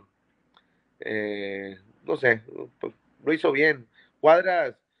sí, no sé, pues, lo hizo bien.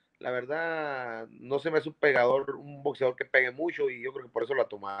 Cuadras la verdad, no se me hace un pegador, un boxeador que pegue mucho y yo creo que por eso la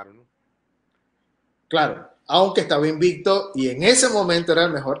tomaron, ¿no? Claro, aunque estaba invicto y en ese momento era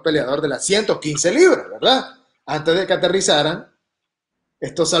el mejor peleador de las 115 libras, ¿verdad? Antes de que aterrizaran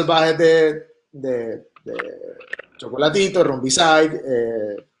estos salvajes de Chocolatito, Rumbiside,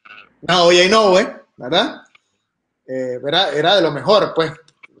 Naoya Inoue, ¿verdad? Era de lo mejor, pues.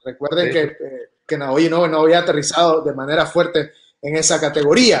 Recuerden Sí. que Naoya Inoue no había aterrizado de manera fuerte en esa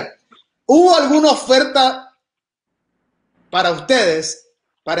categoría. ¿Hubo alguna oferta para ustedes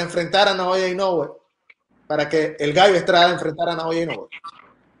para enfrentar a Naoya Inoue? Para que el Gallo Estrada enfrentara a Naoya Inoue.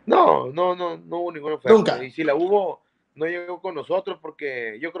 No hubo ninguna Nunca. oferta. Y si la hubo, no llegó con nosotros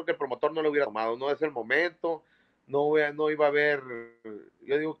porque yo creo que el promotor no lo hubiera tomado. No es el momento, no iba a haber,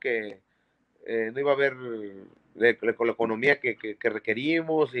 yo digo que no iba a haber con la economía que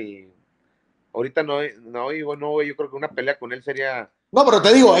requerimos y ahorita yo creo que una pelea con él sería. No, pero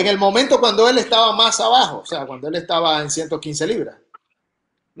te digo, en el momento cuando él estaba más abajo, o sea, cuando él estaba en 115 libras.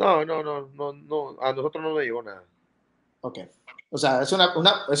 No, a nosotros no nos llegó nada. Ok. O sea, eso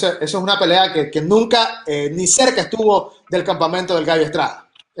es una pelea que nunca ni cerca estuvo del campamento del Gallo Estrada.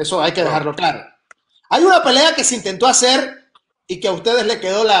 Eso hay que No. dejarlo claro. Hay una pelea que se intentó hacer y que a ustedes le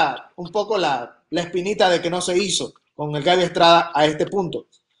quedó un poco la espinita de que no se hizo con el Gallo Estrada a este punto.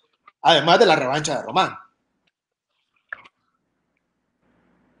 Además de la revancha de Román.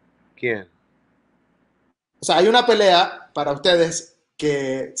 ¿Quién? O sea, hay una pelea para ustedes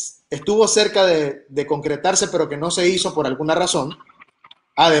que estuvo cerca de concretarse, pero que no se hizo por alguna razón.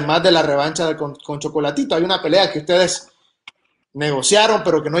 Además de la revancha con Chocolatito, hay una pelea que ustedes negociaron,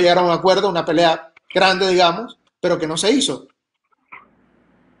 pero que no llegaron a un acuerdo, una pelea grande, digamos, pero que no se hizo.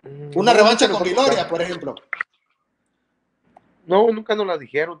 Una No, nunca revancha nos con ha tocado. Viloria, por ejemplo. No, nunca nos la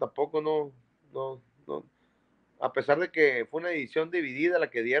dijeron tampoco, no. A pesar de que fue una edición dividida la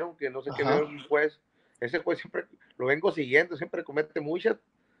que dieron, que no sé qué vio Ajá. el juez, ese juez siempre lo vengo siguiendo, siempre comete muchas,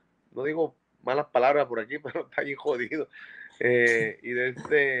 no digo malas palabras por aquí, pero está bien jodido.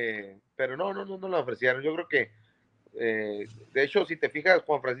 Pero no la ofrecieron. Yo creo que, de hecho, si te fijas,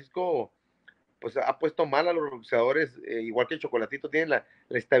 Juan Francisco, pues ha puesto mal a los boxeadores, igual que el Chocolatito, tienen la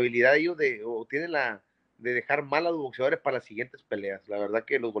estabilidad ellos o tienen de dejar mal a los boxeadores para las siguientes peleas. La verdad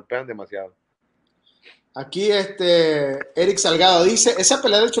que los golpean demasiado. Aquí Eric Salgado dice, esa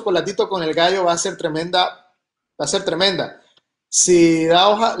pelea del Chocolatito con el Gallo va a ser tremenda, va a ser tremenda. Si da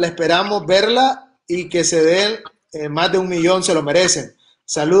hoja, le esperamos verla y que se den más de 1 millón, se lo merecen.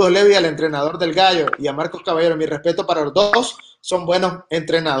 Saludos, Levi, al entrenador del Gallo y a Marcos Caballero. Mi respeto para los dos, son buenos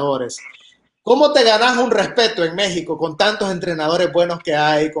entrenadores. ¿Cómo te ganas un respeto en México con tantos entrenadores buenos que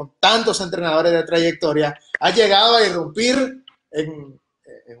hay, con tantos entrenadores de trayectoria? Has llegado a irrumpir en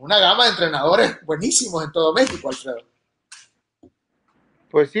una gama de entrenadores buenísimos en todo México, Alfredo.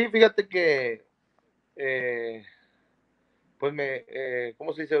 Pues sí, fíjate que, pues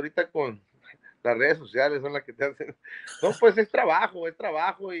 ¿cómo se dice? Ahorita con las redes sociales son las que te hacen. No, pues es trabajo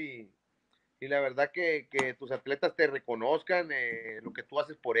y la verdad que tus atletas te reconozcan lo que tú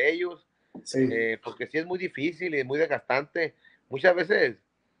haces por ellos, Sí. porque sí es muy difícil y muy desgastante. Muchas veces,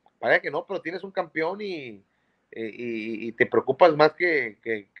 parece que no, pero tienes un campeón y te preocupas más que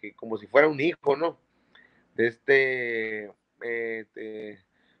como si fuera un hijo, ¿no? Eh,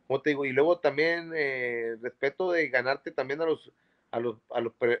 ¿Cómo te digo? Y luego también respeto de ganarte también a los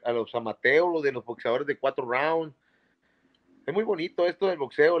amateurs, de los boxeadores de 4 rounds. Es muy bonito esto del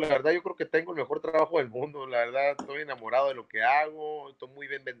boxeo, la verdad yo creo que tengo el mejor trabajo del mundo, la verdad estoy enamorado de lo que hago, estoy muy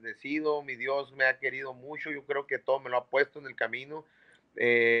bien bendecido, mi Dios me ha querido mucho, yo creo que todo me lo ha puesto en el camino.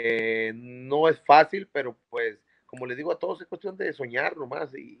 No es fácil, pero pues como les digo a todos es cuestión de soñar nomás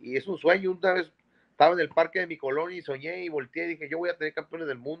y es un sueño. Una vez estaba en el parque de mi colonia y soñé y volteé y dije yo voy a tener campeones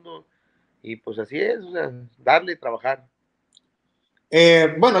del mundo y pues así es, o sea, darle y trabajar.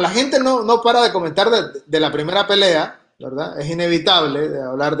 Bueno, la gente no para de comentar de la primera pelea, ¿verdad? Es inevitable de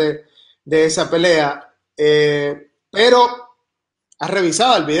hablar de esa pelea, pero has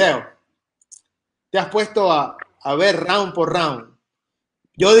revisado el video, te has puesto a ver round por round.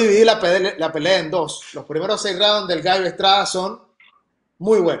 Yo dividí la pelea en dos. Los primeros 6 rounds del Gallo Estrada son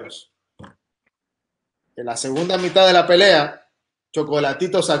muy buenos. En la segunda mitad de la pelea,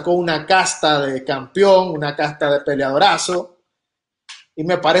 Chocolatito sacó una casta de campeón, una casta de peleadorazo, y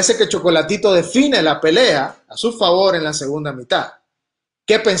me parece que Chocolatito define la pelea a su favor en la segunda mitad.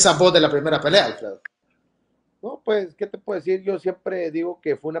 ¿Qué pensás vos de la primera pelea, Alfredo? No, pues, ¿qué te puedo decir? Yo siempre digo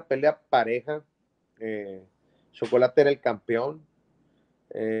que fue una pelea pareja. Eh, Chocolate era el campeón.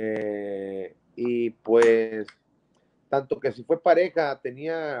 Y pues, tanto que si fue pareja,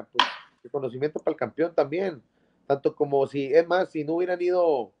 tenía pues, el conocimiento para el campeón también. Tanto como si, es más, si no hubieran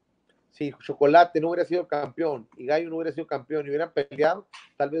ido si Chocolate no hubiera sido campeón y Gallo no hubiera sido campeón y hubieran peleado,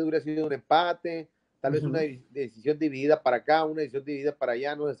 tal vez hubiera sido un empate, tal vez una decisión dividida para acá, una decisión dividida para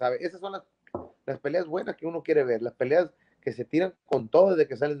allá, no se sabe. Esas son las peleas buenas que uno quiere ver, las peleas que se tiran con todo desde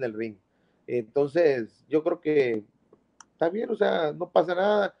que salen del ring. Entonces, yo creo que está bien, o sea, no pasa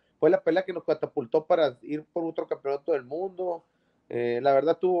nada. Fue la pelea que nos catapultó para ir por otro campeonato del mundo. La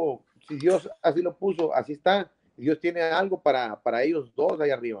verdad tuvo, si Dios así lo puso, así está. Dios tiene algo para ellos dos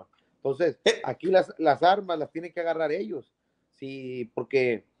ahí arriba. Entonces, aquí las armas las tienen que agarrar ellos. Sí,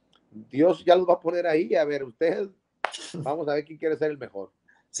 porque Dios ya los va a poner ahí. A ver, ustedes, vamos a ver quién quiere ser el mejor.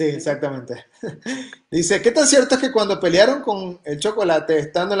 Sí, exactamente. Dice, ¿qué tan cierto es que cuando pelearon con el Chocolate,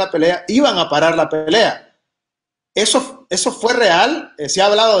 estando en la pelea, iban a parar la pelea? ¿Eso fue real? Se ha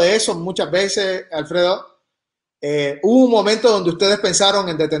hablado de eso muchas veces, Alfredo. ¿Hubo un momento donde ustedes pensaron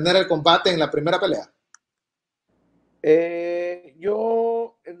en detener el combate en la primera pelea?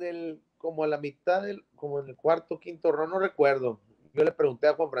 Yo como a la mitad como en el cuarto, quinto round, no recuerdo. Yo le pregunté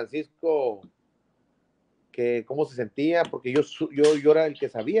a Juan Francisco que cómo se sentía, porque yo era el que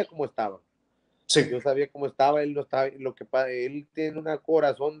sabía cómo estaba. Sí. Yo sabía cómo estaba, él no estaba, él tiene un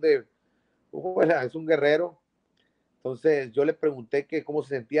corazón es un guerrero. Entonces yo le pregunté que cómo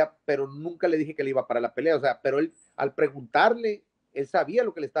se sentía, pero nunca le dije que le iba para la pelea, o sea, pero él, al preguntarle, él sabía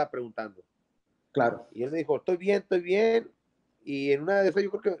lo que le estaba preguntando. Claro. Y él me dijo, estoy bien, y en una de esas yo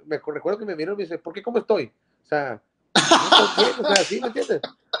creo que, recuerdo que me miró y me dice, ¿por qué cómo estoy? O sea, no estoy bien, o sea, ¿sí me entiendes?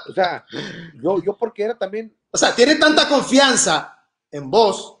 O sea, yo porque era también... O sea, tiene tanta confianza en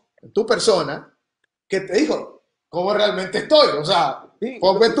vos, en tu persona, que te dijo, ¿cómo realmente estoy? O sea, sí,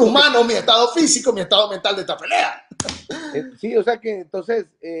 ponme en tus manos mi estado físico, mi estado mental de esta pelea. Sí, o sea que entonces,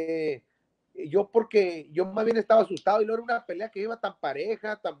 porque yo más bien estaba asustado y no era una pelea que iba tan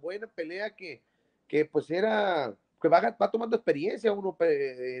pareja, tan buena pelea que pues era, que va tomando experiencia uno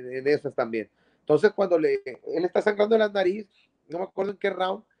en esas también. Entonces cuando él está sangrando la nariz, no me acuerdo en qué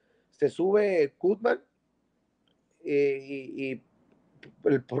round, se sube Kutman y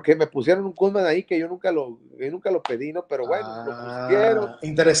porque me pusieron un Kutman ahí que yo nunca lo pedí, ¿no? Pero bueno, lo pusieron.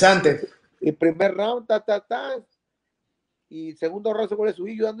 Interesante. Y primer round, y segundo round se vuelve a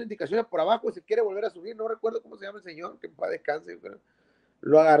subir, yo dando indicaciones por abajo, si quiere volver a subir, no recuerdo cómo se llama el señor, que para descanse, pero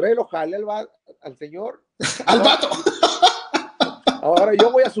lo agarré, lo jalé al señor. ¡Al vato! Ahora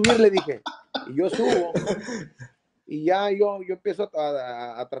yo voy a subir, le dije, y yo subo, y ya yo empiezo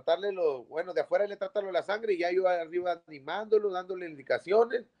a tratarle bueno, de afuera le tratarlo la sangre, y ya yo arriba animándolo, dándole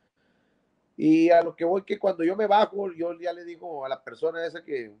indicaciones, y a lo que voy que cuando yo me bajo, yo ya le digo a la persona esa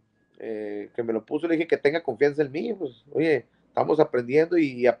que me lo puso, le dije que tenga confianza en mí, pues, oye, estamos aprendiendo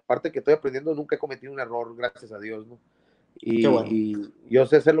y aparte que estoy aprendiendo, nunca he cometido un error, gracias a Dios, ¿no? Qué bueno. Y yo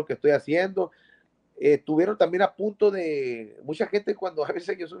sé hacer lo que estoy haciendo. Tuvieron también a punto de, mucha gente cuando a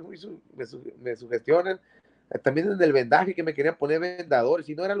veces yo soy me sugestionan, también en el vendaje que me querían poner vendadores,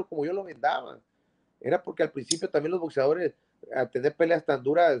 y no era como yo lo vendaba, era porque al principio también los boxeadores, a tener peleas tan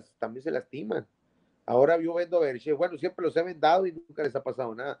duras, también se lastiman. Ahora yo vendo Berche, bueno, siempre los he vendado y nunca les ha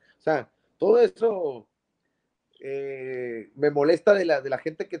pasado nada. O sea, todo eso me molesta de la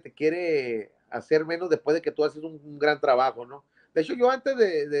gente que te quiere hacer menos después de que tú haces un gran trabajo, ¿no? De hecho, yo antes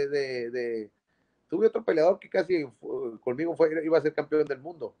tuve otro peleador que casi conmigo iba a ser campeón del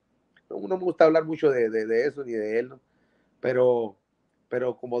mundo. No me gusta hablar mucho de eso ni de él, ¿no? Pero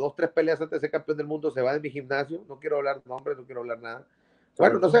como 2, 3 peleas antes de ser campeón del mundo se va de mi gimnasio, no quiero hablar nombres, no quiero hablar nada.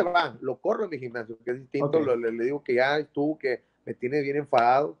 Bueno, no se va, lo corro en mi gimnasio, que es distinto, Okay. le digo que ya estuvo, que me tiene bien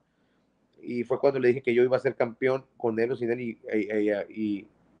enfadado, y fue cuando le dije que yo iba a ser campeón con él o sin él, y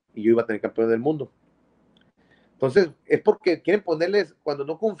yo iba a tener campeón del mundo. Entonces, es porque quieren ponerles, cuando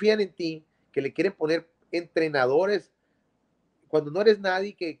no confían en ti, que le quieren poner entrenadores, cuando no eres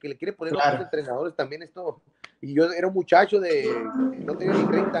nadie, que le quieren poner otros entrenadores también esto. Y yo era un muchacho no tenía ni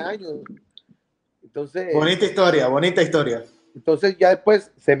 30 años. Entonces, bonita historia, bonita historia. Entonces ya después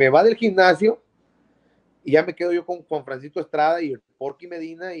se me va del gimnasio y ya me quedo yo con Juan Francisco Estrada y el Porky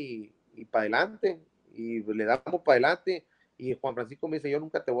Medina y para adelante. Y le damos para adelante. Y Juan Francisco me dice, yo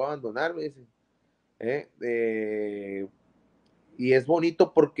nunca te voy a abandonar, me dice. Y es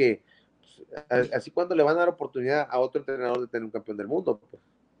bonito porque así cuando le van a dar oportunidad a otro entrenador de tener un campeón del mundo, pues,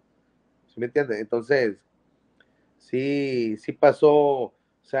 ¿sí me entiendes? Entonces, sí pasó, o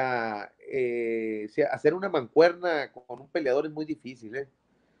sea, hacer una mancuerna con un peleador es muy difícil, ¿eh?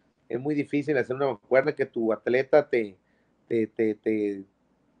 Es muy difícil hacer una mancuerna que tu atleta te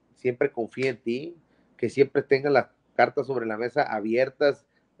siempre confíe en ti, que siempre tenga las cartas sobre la mesa abiertas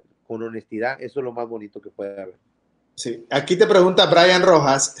con honestidad. Eso es lo más bonito que puede haber. Sí. Aquí te pregunta Brian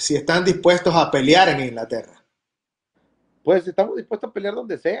Rojas si están dispuestos a pelear en Inglaterra. Pues estamos dispuestos a pelear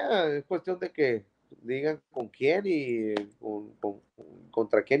donde sea, es cuestión de que digan con quién y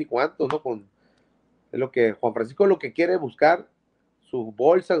contra quién y cuánto, ¿no? Es lo que Juan Francisco lo que quiere buscar, sus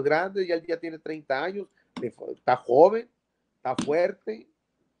bolsas grandes, ya él ya tiene 30 años, está joven, está fuerte,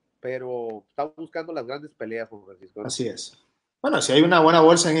 pero está buscando las grandes peleas, Juan Francisco, ¿no? Así es. Bueno, si hay una buena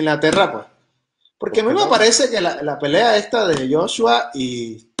bolsa en Inglaterra, pues. Porque a mí ¿Por qué me no? parece que la pelea esta de Joshua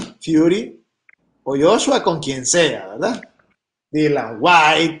y Fury, o Joshua con quien sea, ¿verdad? Dylan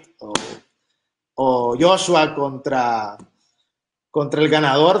White, o Joshua contra el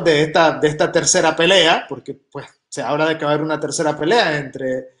ganador de esta tercera pelea, porque pues se habla de que va a haber una tercera pelea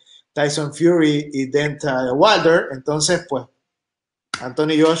entre Tyson Fury y Deontay Wilder, entonces pues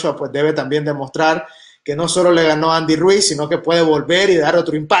Anthony Joshua pues debe también demostrar que no solo le ganó a Andy Ruiz, sino que puede volver y dar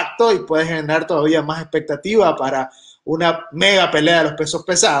otro impacto y puede generar todavía más expectativa para una mega pelea de los pesos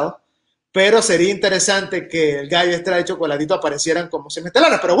pesados. Pero sería interesante que el Gallo Estrada y Chocolatito aparecieran como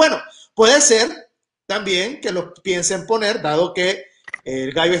semiestelares. Pero bueno, puede ser también que lo piensen poner, dado que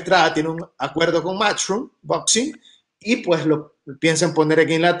el Gallo Estrada tiene un acuerdo con Matchroom Boxing y pues lo piensen poner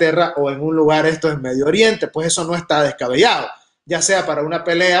en Inglaterra o en un lugar esto en Medio Oriente, pues eso no está descabellado, ya sea para una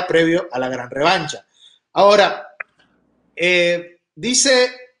pelea previo a la gran revancha. Ahora,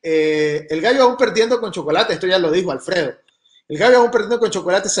 dice el Gallo aún perdiendo con Chocolate, esto ya lo dijo Alfredo. El Gallo aún perdiendo con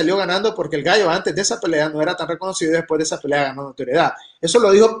Chocolate salió ganando porque el Gallo antes de esa pelea no era tan reconocido y después de esa pelea ganó notoriedad. Eso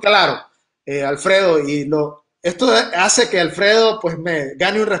lo dijo claro Alfredo y esto hace que Alfredo pues me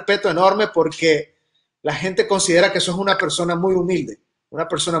gane un respeto enorme porque la gente considera que eso es una persona muy humilde, una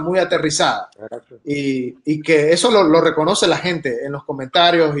persona muy aterrizada y que eso lo reconoce la gente en los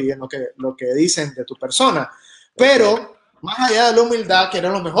comentarios y en lo que dicen de tu persona. Pero más allá de la humildad,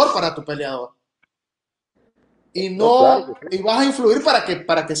 quieres lo mejor para tu peleador y No, claro no que sí. y vas a influir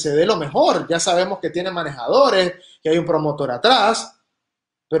para que se dé lo mejor. Ya sabemos que tiene manejadores, que hay un promotor atrás,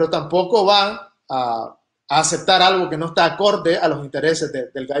 pero tampoco van a aceptar algo que no está acorde a los intereses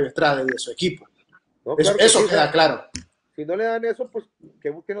del Gallo Estrada y de su equipo. No, Eso, claro que sí. eso O sea, queda claro. si no le dan eso, pues que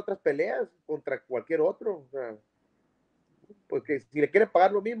busquen otras peleas contra cualquier otro. O sea, porque si le quieren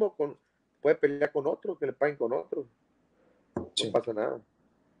pagar lo mismo, puede pelear con otros, que le paguen con otros. No Sí, pasa nada.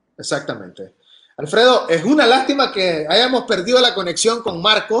 exactamente. Alfredo, es una lástima que hayamos perdido la conexión con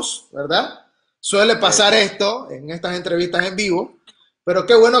Marcos, ¿verdad? Suele pasar esto en estas entrevistas en vivo, pero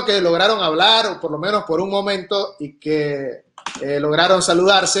qué bueno que lograron hablar, o por lo menos por un momento, y que lograron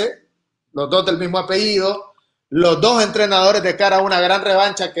saludarse, los dos del mismo apellido, los dos entrenadores de cara a una gran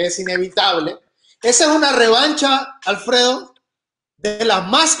revancha que es inevitable. Esa es una revancha, Alfredo, de las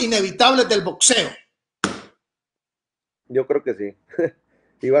más inevitables del boxeo. Yo creo que sí.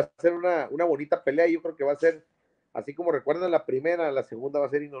 Y va a ser una bonita pelea. Y yo creo que va a ser, así como recuerdan la primera, la segunda va a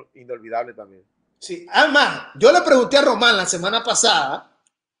ser inolvidable también. Sí, además, yo le pregunté a Román la semana pasada,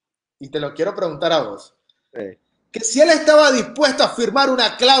 y te lo quiero preguntar a vos, Eh, que si él estaba dispuesto a firmar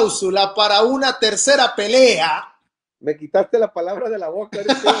una cláusula para una tercera pelea. Me quitaste la palabra de la boca.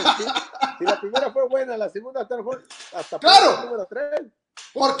 Ahorita iba a decir, si la primera fue buena, la segunda hasta puede ser Claro, número 3.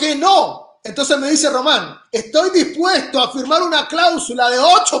 ¿por qué no? Entonces me dice Román, estoy dispuesto a firmar una cláusula de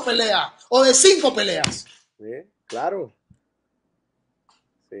 8 peleas o de 5 peleas. ¿Sí? Claro.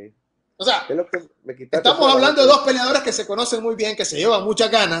 Sí. O sea, Es lo que me quitaste eso estamos de la hablando boca. de dos peleadores que se conocen muy bien, que se llevan muchas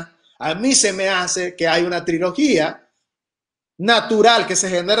ganas. A mí se me hace que hay una trilogía natural, que se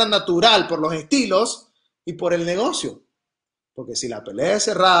genera natural por los estilos y por el negocio. Porque si la pelea es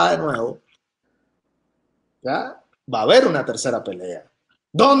cerrada de nuevo, ¿ya? Va a haber una tercera pelea.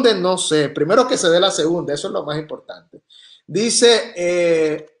 ¿Dónde? No sé. Primero que se dé la segunda, eso es lo más importante.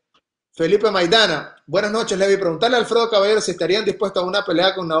 Dice Felipe Maidana, buenas noches, Levi. Preguntarle a Alfredo Caballero si estarían dispuestos a una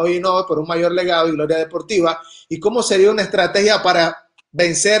pelea con Naoya Inoue por un mayor legado y gloria deportiva y cómo sería una estrategia para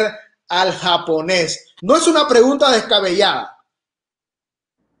vencer al japonés. No es una pregunta descabellada,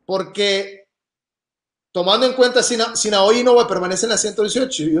 porque tomando en cuenta si Naoya Inoue permanece en la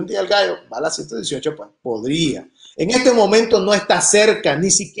 118 y un día el gallo va a la 118, pues podría. En este momento no está cerca, ni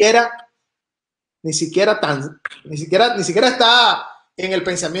siquiera está en el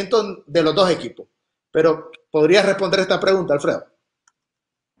pensamiento de los dos equipos. Pero podrías responder esta pregunta, Alfredo.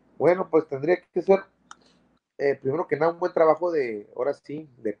 Bueno, pues tendría que ser, primero que nada, un buen trabajo ahora sí,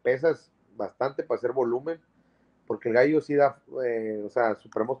 de pesas bastante para hacer volumen, porque el gallo sí da, o sea,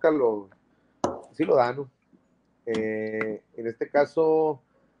 Supremosca sí lo da, ¿no? En este caso,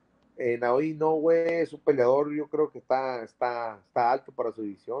 Naoya Inoue es un peleador, yo creo que está alto para su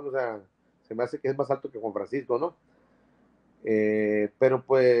división, o sea, se me hace que es más alto que Juan Francisco, ¿no? Pero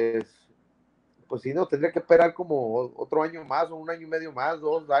pues sí, no, tendría que esperar como otro año más, o un año y medio más,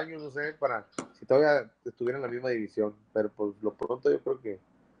 2 años, no sé, si todavía estuviera en la misma división, pero pues lo pronto yo creo que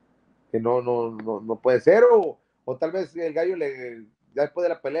no puede ser, o tal vez el Gallo ya después de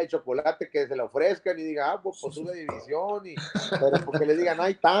la pelea de Chocolate que se le ofrezcan y diga, pues sube de división, pero porque le digan,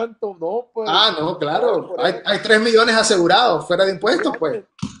 hay tanto, no, pues, No, todo claro. por Hay, él. hay 3 millones asegurados fuera de impuestos, pues.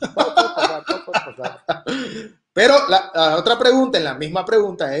 Imagínate, todo puede pasar, todo puede pasar. Pero la otra pregunta, en la misma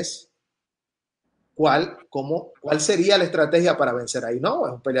pregunta es, ¿cuál sería la estrategia para vencer ahí? No,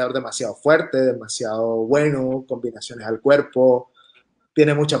 es un peleador demasiado fuerte, demasiado bueno, combinaciones al cuerpo,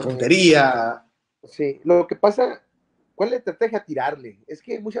 tiene mucha puntería. Sí, lo que pasa, ¿cuál es la estrategia? Tirarle. Es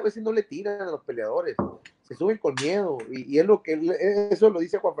que muchas veces no le tiran a los peleadores, se suben con miedo, y es lo que, eso lo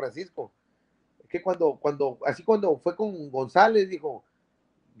dice Juan Francisco, que cuando fue con González, dijo,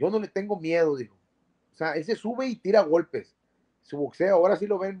 yo no le tengo miedo, dijo. O sea, él se sube y tira golpes. Su boxeo, ahora sí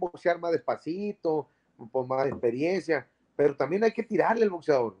lo ven boxear más despacito, con más experiencia, pero también hay que tirarle al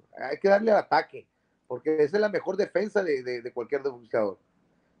boxeador, hay que darle al ataque, porque esa es la mejor defensa de cualquier boxeador.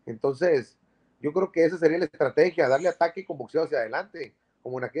 Entonces, yo creo que esa sería la estrategia, darle ataque con boxeo hacia adelante,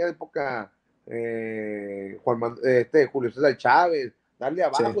 como en aquella época Julio César Chávez, darle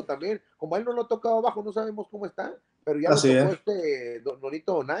Sí, abajo también. Como a él no lo ha tocado abajo, no sabemos cómo está, pero ya lo así tocó es.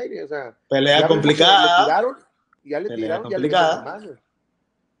 Nonito Donaire, o sea, Pelea ya vimos que le complicada, tiraron, ya le pelea tiraron, ya le metió las complicada, manos.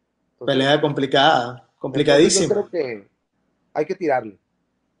 Entonces, pelea complicada, entonces yo complicadísima. creo que hay que tirarle.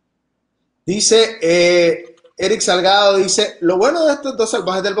 Dice Eric Salgado, dice, lo bueno de estos dos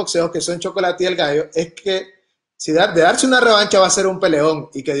salvajes del boxeo, que son Chocolate y el Gallo, es que si de darse una revancha va a ser un peleón,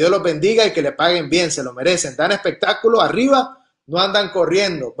 y que Dios los bendiga y que le paguen bien, se lo merecen. Dan espectáculo arriba, no andan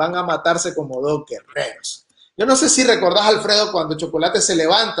corriendo, van a matarse como dos guerreros. Yo no sé si recordás, Alfredo, cuando Chocolate se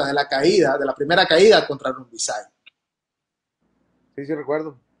levanta de la caída, de la primera caída contra Rumbisay. Sí, sí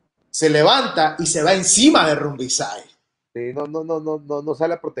recuerdo. Se levanta y se va encima de Rumbisay. Sí, no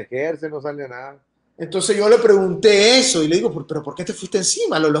sale a protegerse, no sale a nada. Entonces yo le pregunté eso y le digo, pero ¿por qué te fuiste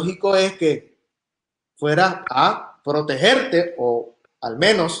encima? Lo lógico es que fueras a protegerte o al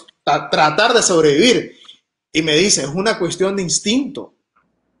menos tratar de sobrevivir. Y me dice, es una cuestión de instinto.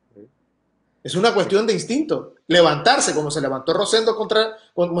 Es una cuestión de instinto. Levantarse como se levantó Rosendo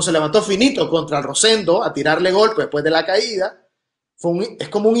como se levantó Finito contra el Rosendo a tirarle golpe después de la caída. Es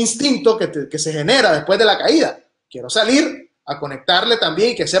como un instinto que se genera después de la caída. Quiero salir a conectarle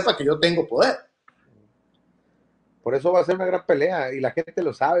también y que sepa que yo tengo poder. Por eso va a ser una gran pelea y la gente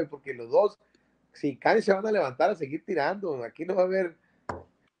lo sabe, porque los dos, si caen, se van a levantar a seguir tirando. Aquí no va a haber.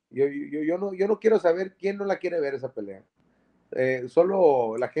 Yo no quiero saber quién no la quiere ver esa pelea.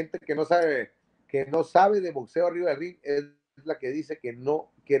 Solo la gente que no sabe de boxeo arriba del ring es la que dice que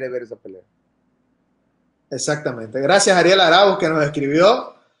no quiere ver esa pelea. Exactamente. Gracias, Ariel Arauz, que nos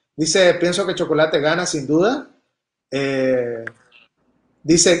escribió. Dice, pienso que Chocolate gana sin duda.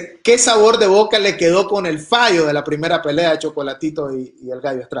 Dice, ¿qué sabor de boca le quedó con el fallo de la primera pelea de Chocolatito y el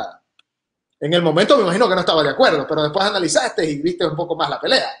Gallo Estrada? En el momento me imagino que no estaba de acuerdo, pero después analizaste y viste un poco más la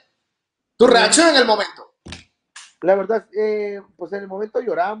pelea. ¿Tu reacción en el momento? La verdad, pues en el momento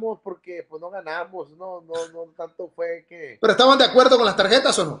lloramos porque pues no ganamos, no tanto fue que. ¿Pero estaban de acuerdo con las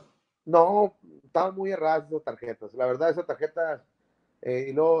tarjetas o no? No, estaban muy erradas esas tarjetas. La verdad, esas tarjetas,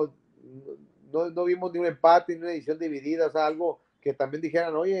 y luego no vimos ni un empate, ni una edición dividida, o sea, algo que también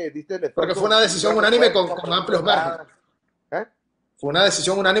dijeran, oye, diste el Porque fue esfuerzo, una un decisión gran unánime esfuerzo con, para con Francisco amplios márgenes. Estrada. ¿Eh? Fue una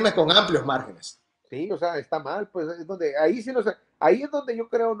decisión unánime con amplios márgenes. Sí, o sea, está mal, pues es donde, ahí sí, ahí es donde yo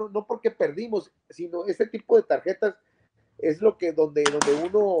creo, no porque perdimos, sino ese tipo de tarjetas es lo que, donde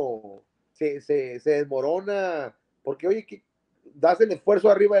uno se desmorona, porque oye, que das el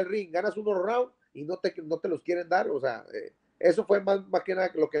esfuerzo arriba del ring, ganas unos rounds y no te los quieren dar, o sea, eso fue más que nada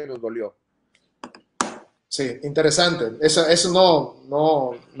lo que nos dolió. Sí, interesante. Eso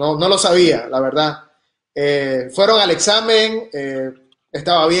no lo sabía, la verdad. Fueron al examen,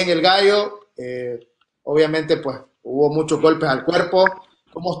 estaba bien el Gallo, obviamente pues hubo muchos golpes al cuerpo.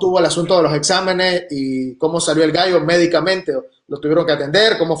 ¿Cómo estuvo el asunto de los exámenes y cómo salió el Gallo médicamente? ¿Lo tuvieron que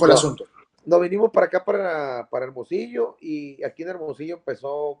atender? ¿Cómo fue el No, asunto? nos venimos para acá, para Hermosillo, y aquí en Hermosillo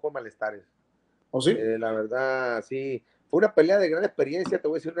empezó con malestares. ¿O sí? La verdad, sí, fue una pelea de gran experiencia. Te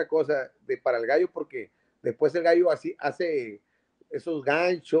voy a decir una cosa para el Gallo, porque después el Gallo así hace esos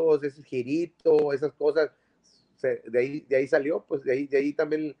ganchos, esos giritos, esas cosas. De ahí salió, pues de ahí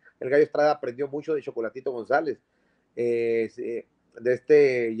también el Gallo Estrada aprendió mucho de Chocolatito González.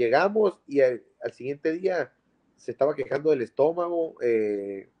 Llegamos y al siguiente día se estaba quejando del estómago.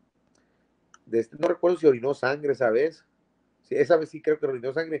 No recuerdo si orinó sangre esa vez. Sí, esa vez sí creo que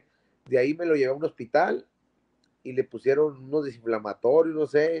orinó sangre. De ahí me lo llevé a un hospital y le pusieron unos desinflamatorios, no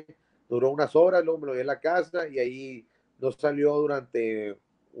sé, duró unas horas, luego me lo llevé a la casa y ahí no salió durante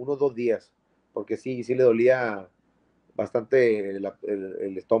unos 2 días. porque sí le dolía bastante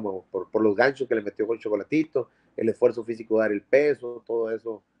el estómago por los ganchos que le metió con Chocolatito, el esfuerzo físico de dar el peso, todo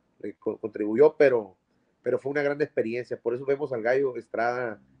eso contribuyó, pero fue una gran experiencia. Por eso vemos al Gallo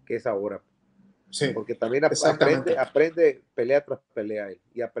Estrada que es ahora. Sí, Porque también exactamente. aprende pelea tras pelea él,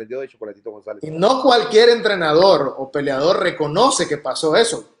 y aprendió de Chocolatito González. Y no cualquier entrenador o peleador reconoce que pasó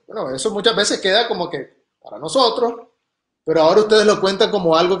eso. Bueno, eso muchas veces queda como que para nosotros, pero ahora ustedes lo cuentan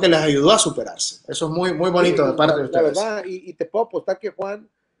como algo que les ayudó a superarse. Eso es muy, muy bonito de Sí, parte de la ustedes. verdad, y te puedo apostar que Juan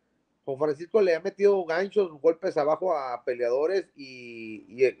Francisco le ha metido ganchos, golpes abajo a peleadores,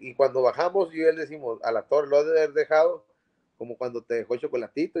 y cuando bajamos, yo y él decimos, a la torre lo has de haber dejado como cuando te dejó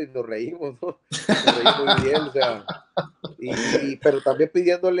Chocolatito, y nos reímos, ¿no? Nos reímos muy bien, o sea, pero también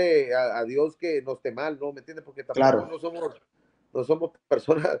pidiéndole a Dios que no esté mal, ¿no? ¿Me entiendes? Porque tampoco Claro, no somos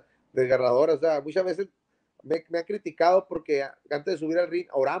personas desgarradoras, o sea, muchas veces me han criticado porque antes de subir al ring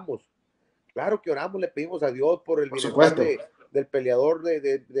oramos. Claro que oramos, le pedimos a Dios por el por bienestar supuesto. del peleador,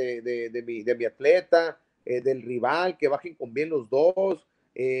 de mi atleta, del rival, que bajen con bien los dos,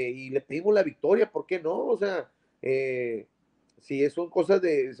 y le pedimos la victoria, ¿por qué no? O sea, si son cosas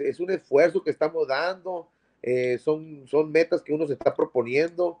es un esfuerzo que estamos dando, son metas que uno se está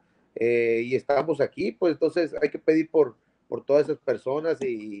proponiendo, y estamos aquí, pues entonces hay que pedir por todas esas personas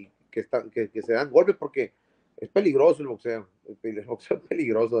y que se dan golpes, porque es peligroso el boxeo. El boxeo es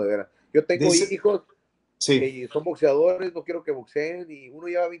peligroso, de veras. Yo tengo Dice, hijos sí, que son boxeadores, no quiero que boxeen, y uno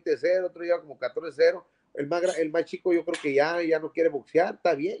lleva 20-0, otro lleva como 14-0. El más chico yo creo que ya no quiere boxear,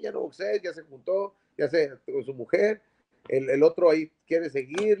 está bien, ya no boxea, ya se juntó, ya se con su mujer. El otro ahí quiere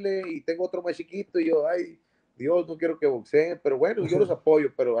seguirle, y tengo otro más chiquito, y yo, ay, Dios, no quiero que boxeen, pero bueno, yo los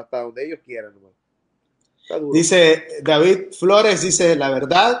apoyo, pero hasta donde ellos quieran, nomás. Está duro. dice David Flores, dice, la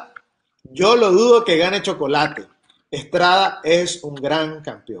verdad, yo lo dudo que gane Chocolate. Estrada es un gran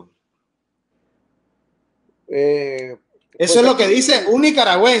campeón. Eh, Eso pues es lo que aquí, dice un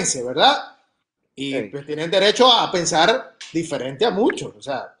nicaragüense, ¿verdad? Y hey, pues tienen derecho a pensar diferente a muchos. O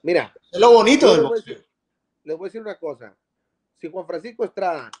sea, mira, es lo bonito yo del boxeo. les voy a decir una cosa. Si Juan Francisco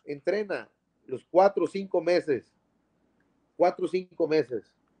Estrada entrena los 4 o 5 meses,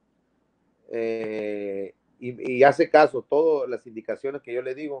 y hace caso todas las indicaciones que yo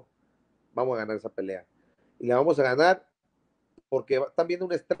le digo, vamos a ganar esa pelea. Y la vamos a ganar porque están viendo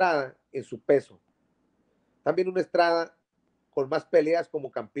una Estrada en su peso. Están viendo una Estrada con más peleas como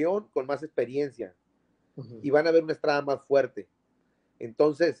campeón, con más experiencia. Y van a ver una Estrada más fuerte.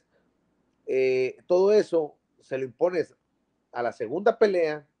 Entonces, todo eso se lo impones a la segunda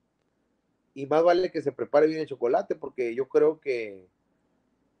pelea, y más vale que se prepare bien el Chocolate, porque yo creo que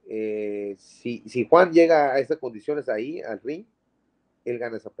si Juan llega a esas condiciones ahí, al ring, él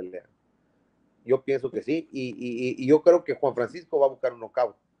gana esa pelea. Yo pienso que sí, y yo creo que Juan Francisco va a buscar un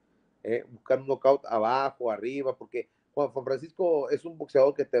knockout, buscar un knockout abajo, arriba, porque Juan Francisco es un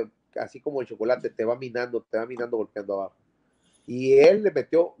boxeador que así como el Chocolate, te va minando, golpeando abajo. Y él le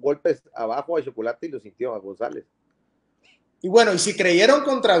metió golpes abajo al Chocolate y lo sintió a González. Y bueno, y si creyeron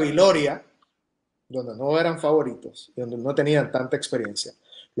contra Viloria, donde no eran favoritos, donde no tenían tanta experiencia,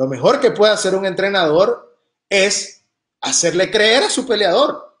 lo mejor que puede hacer un entrenador es hacerle creer a su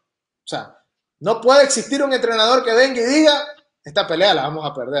peleador. O sea, no puede existir un entrenador que venga y diga, esta pelea la vamos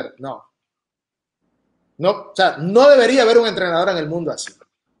a perder. No. No, o sea, no debería haber un entrenador en el mundo así.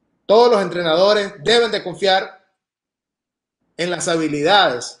 Todos los entrenadores deben de confiar en las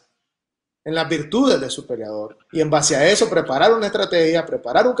habilidades, en las virtudes de su peleador, y en base a eso preparar una estrategia,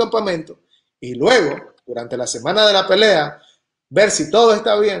 preparar un campamento, y luego, durante la semana de la pelea, ver si todo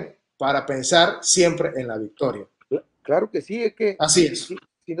está bien para pensar siempre en la victoria. Claro que sí, es que Así es.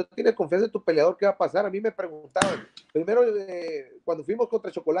 si no tienes confianza en tu peleador, ¿qué va a pasar? A mí me preguntaban, primero cuando fuimos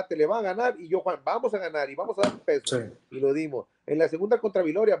contra Chocolate, ¿le va a ganar? Y yo, Juan, vamos a ganar y vamos a dar peso. Sí. Y lo dimos. En la segunda contra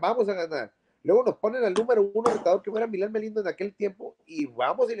Viloria, vamos a ganar. Luego nos ponen al número 1 retador, que era Milán Melindo en aquel tiempo, y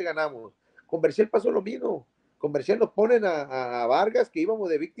vamos y le ganamos. Con Berchel pasó lo mismo. Con Berchel nos ponen a Vargas, que íbamos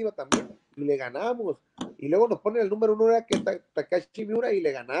de víctima también, y le ganamos. Y luego nos ponen al número 1, que Takashi Miura, y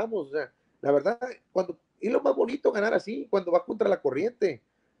le ganamos. O sea, la verdad, es lo más bonito ganar así, cuando vas contra la corriente.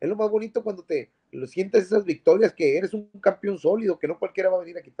 Es lo más bonito cuando lo sientes esas victorias, que eres un campeón sólido, que no cualquiera va a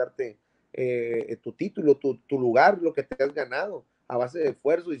venir a quitarte tu título, tu lugar, lo que te has ganado, a base de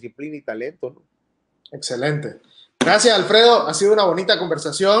esfuerzo, disciplina y talento, ¿no? Excelente. Gracias, Alfredo. Ha sido una bonita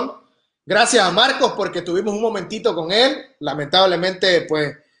conversación. Gracias a Marcos porque tuvimos un momentito con él. Lamentablemente,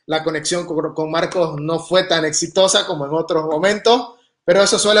 pues la conexión con Marcos no fue tan exitosa como en otros momentos, pero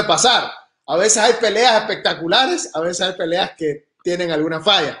eso suele pasar. A veces hay peleas espectaculares, a veces hay peleas que tienen alguna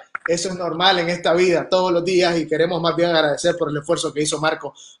falla. Eso es normal en esta vida, todos los días, y queremos más bien agradecer por el esfuerzo que hizo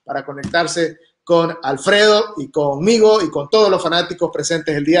Marco para conectarse con Alfredo y conmigo y con todos los fanáticos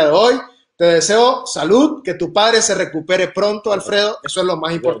presentes el día de hoy. Te deseo salud, que tu padre se recupere pronto, Alfredo, eso es lo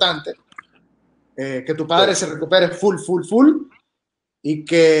más importante. Que tu padre se recupere full, y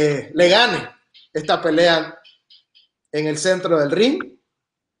que le gane esta pelea en el centro del ring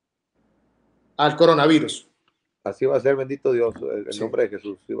al coronavirus. Así va a ser, bendito Dios, el nombre de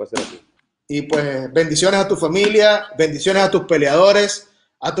Jesús, sí va a ser así. Y pues bendiciones a tu familia, bendiciones a tus peleadores,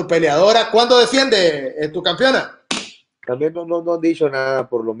 a tu peleadora. ¿Cuándo defiende tu campeona? También no han dicho nada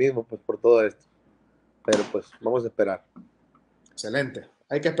por lo mismo, pues por todo esto. Pero pues vamos a esperar. Excelente.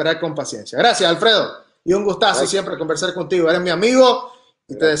 Hay que esperar con paciencia. Gracias, Alfredo. Y un gustazo siempre conversar contigo. Eres mi amigo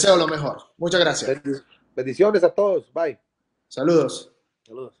y te deseo lo mejor. Muchas gracias. Bendiciones a todos. Bye. Saludos.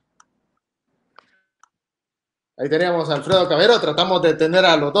 Saludos. Ahí teníamos a Alfredo Cabero. Tratamos de tener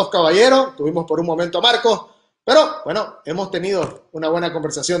a los dos caballeros. Tuvimos por un momento a Marcos. Pero bueno, hemos tenido una buena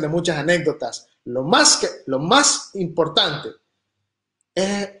conversación de muchas anécdotas. Lo más importante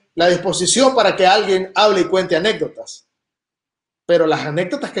es la disposición para que alguien hable y cuente anécdotas. Pero las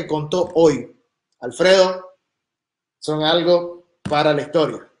anécdotas que contó hoy Alfredo son algo para la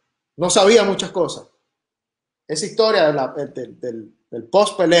historia. No sabía muchas cosas. Esa historia del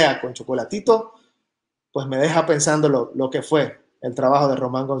post pelea con Chocolatito, pues me deja pensando lo que fue el trabajo de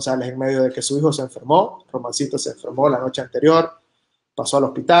Román González en medio de que su hijo se enfermó. Romancito se enfermó la noche anterior, pasó al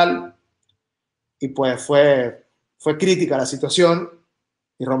hospital y pues fue crítica la situación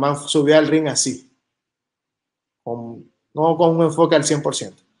y Román subió al ring así, no con un enfoque al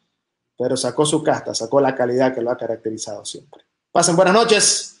 100%, pero sacó su casta, sacó la calidad que lo ha caracterizado siempre. Pasen buenas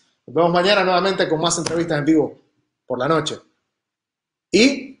noches, nos vemos mañana nuevamente con más entrevistas en vivo por la noche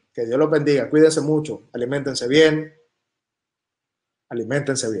y que Dios los bendiga, cuídense mucho, aliméntense bien,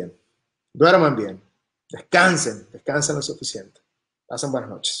 duerman bien, descansen lo suficiente. Pasen buenas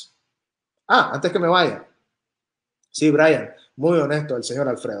noches. Antes que me vaya, sí, Brian, muy honesto el señor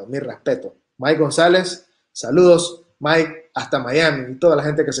Alfredo, mi respeto. Mike González, saludos, Mike, hasta Miami y toda la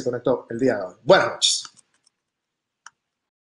gente que se conectó el día de hoy. Buenas noches.